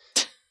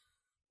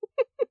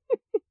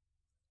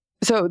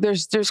 So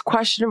there's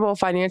questionable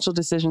financial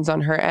decisions on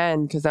her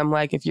end, because I'm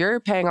like, if you're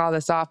paying all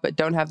this off but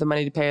don't have the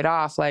money to pay it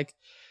off, like,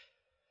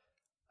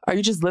 are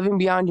you just living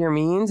beyond your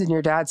means and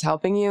your dad's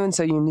helping you and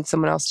so you need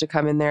someone else to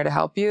come in there to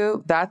help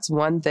you? That's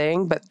one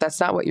thing, but that's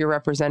not what you're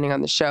representing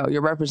on the show.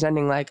 You're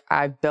representing like,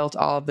 I've built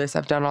all of this,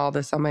 I've done all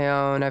this on my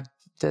own, I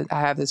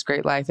have this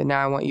great life, and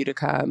now I want you to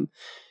come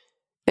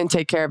and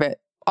take care of it.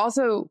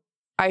 Also,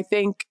 I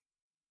think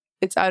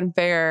it's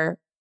unfair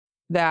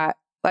that,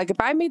 like, if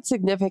I made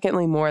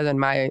significantly more than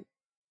my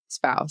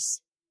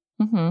spouse,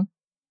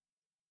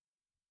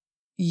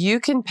 you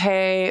can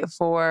pay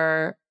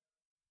for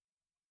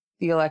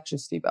the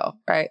electricity bill,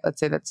 right? Let's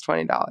say that's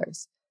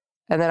 $20,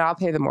 and then I'll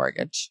pay the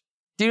mortgage.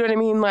 Do you know what I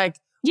mean? Like,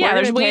 yeah,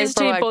 there's ways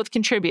to both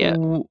contribute.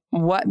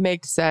 What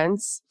makes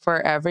sense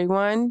for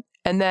everyone,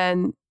 and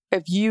then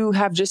if you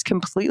have just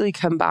completely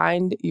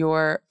combined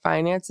your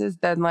finances,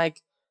 then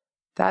like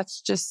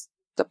that's just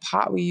the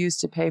pot we use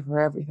to pay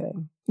for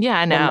everything. Yeah,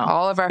 I know. And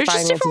all of our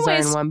finances are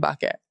in one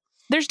bucket.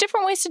 There's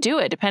different ways to do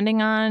it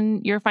depending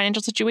on your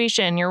financial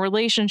situation, your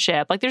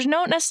relationship. Like, there's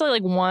no necessarily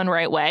like one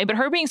right way, but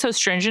her being so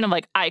stringent of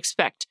like, I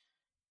expect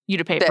you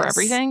to pay for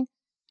everything,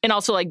 and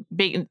also like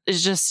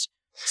is just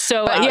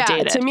so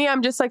outdated. Yeah, to me,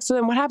 I'm just like, so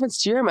then what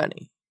happens to your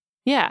money?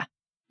 Yeah,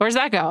 where's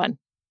that going?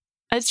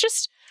 It's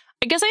just,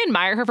 I guess I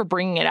admire her for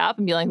bringing it up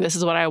and being like, this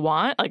is what I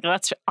want. Like,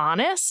 that's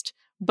honest,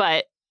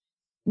 but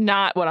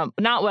not what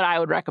I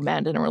would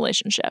recommend in a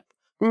relationship.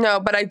 No,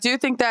 but I do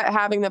think that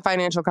having the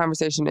financial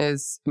conversation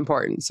is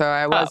important. So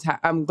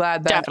I'm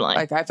glad that definitely.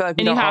 Like I feel like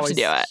we And don't you have always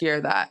to do it.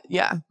 hear that.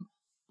 Yeah.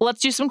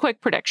 Let's do some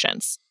quick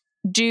predictions.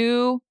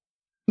 Do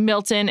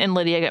Milton and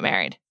Lydia get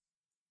married?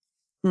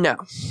 No.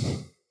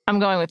 I'm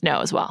going with no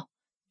as well.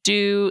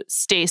 Do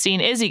Stacy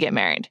and Izzy get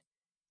married?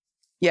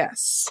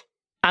 Yes.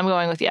 I'm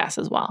going with yes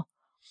as well.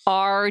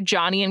 Are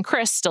Johnny and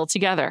Chris still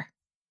together?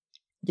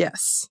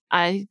 Yes.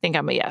 I think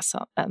I'm a yes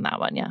on that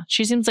one, yeah.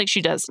 She seems like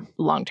she does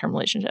long-term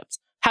relationships.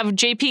 Have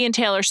JP and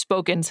Taylor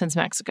spoken since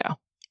Mexico?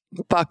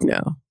 Fuck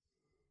no.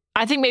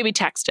 I think maybe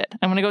texted.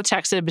 I'm going to go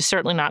texted, but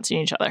certainly not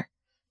seeing each other.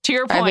 To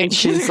your I think point,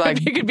 she's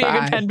like, you could be a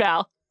good pen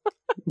pal.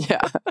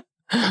 Yeah.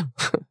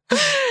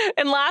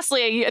 And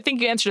lastly, I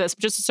think you answered this,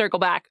 but just to circle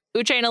back,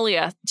 Uche and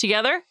Aaliyah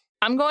together?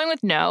 I'm going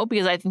with no,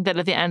 because I think that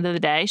at the end of the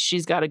day,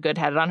 she's got a good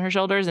head on her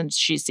shoulders and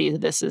she sees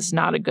this is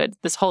not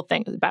this whole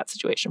thing is a bad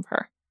situation for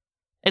her.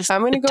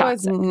 I'm going to go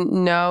toxic. with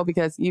no,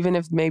 because even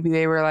if maybe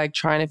they were like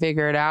trying to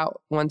figure it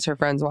out, once her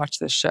friends watch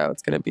this show,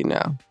 it's going to be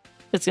no.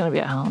 It's going to be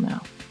a hell no.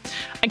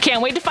 I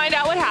can't wait to find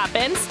out what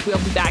happens.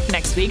 We'll be back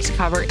next week to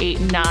cover 8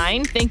 and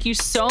 9. Thank you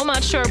so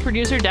much to our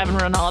producer, Devin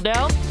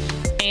Ronaldo,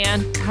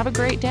 and have a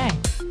great day.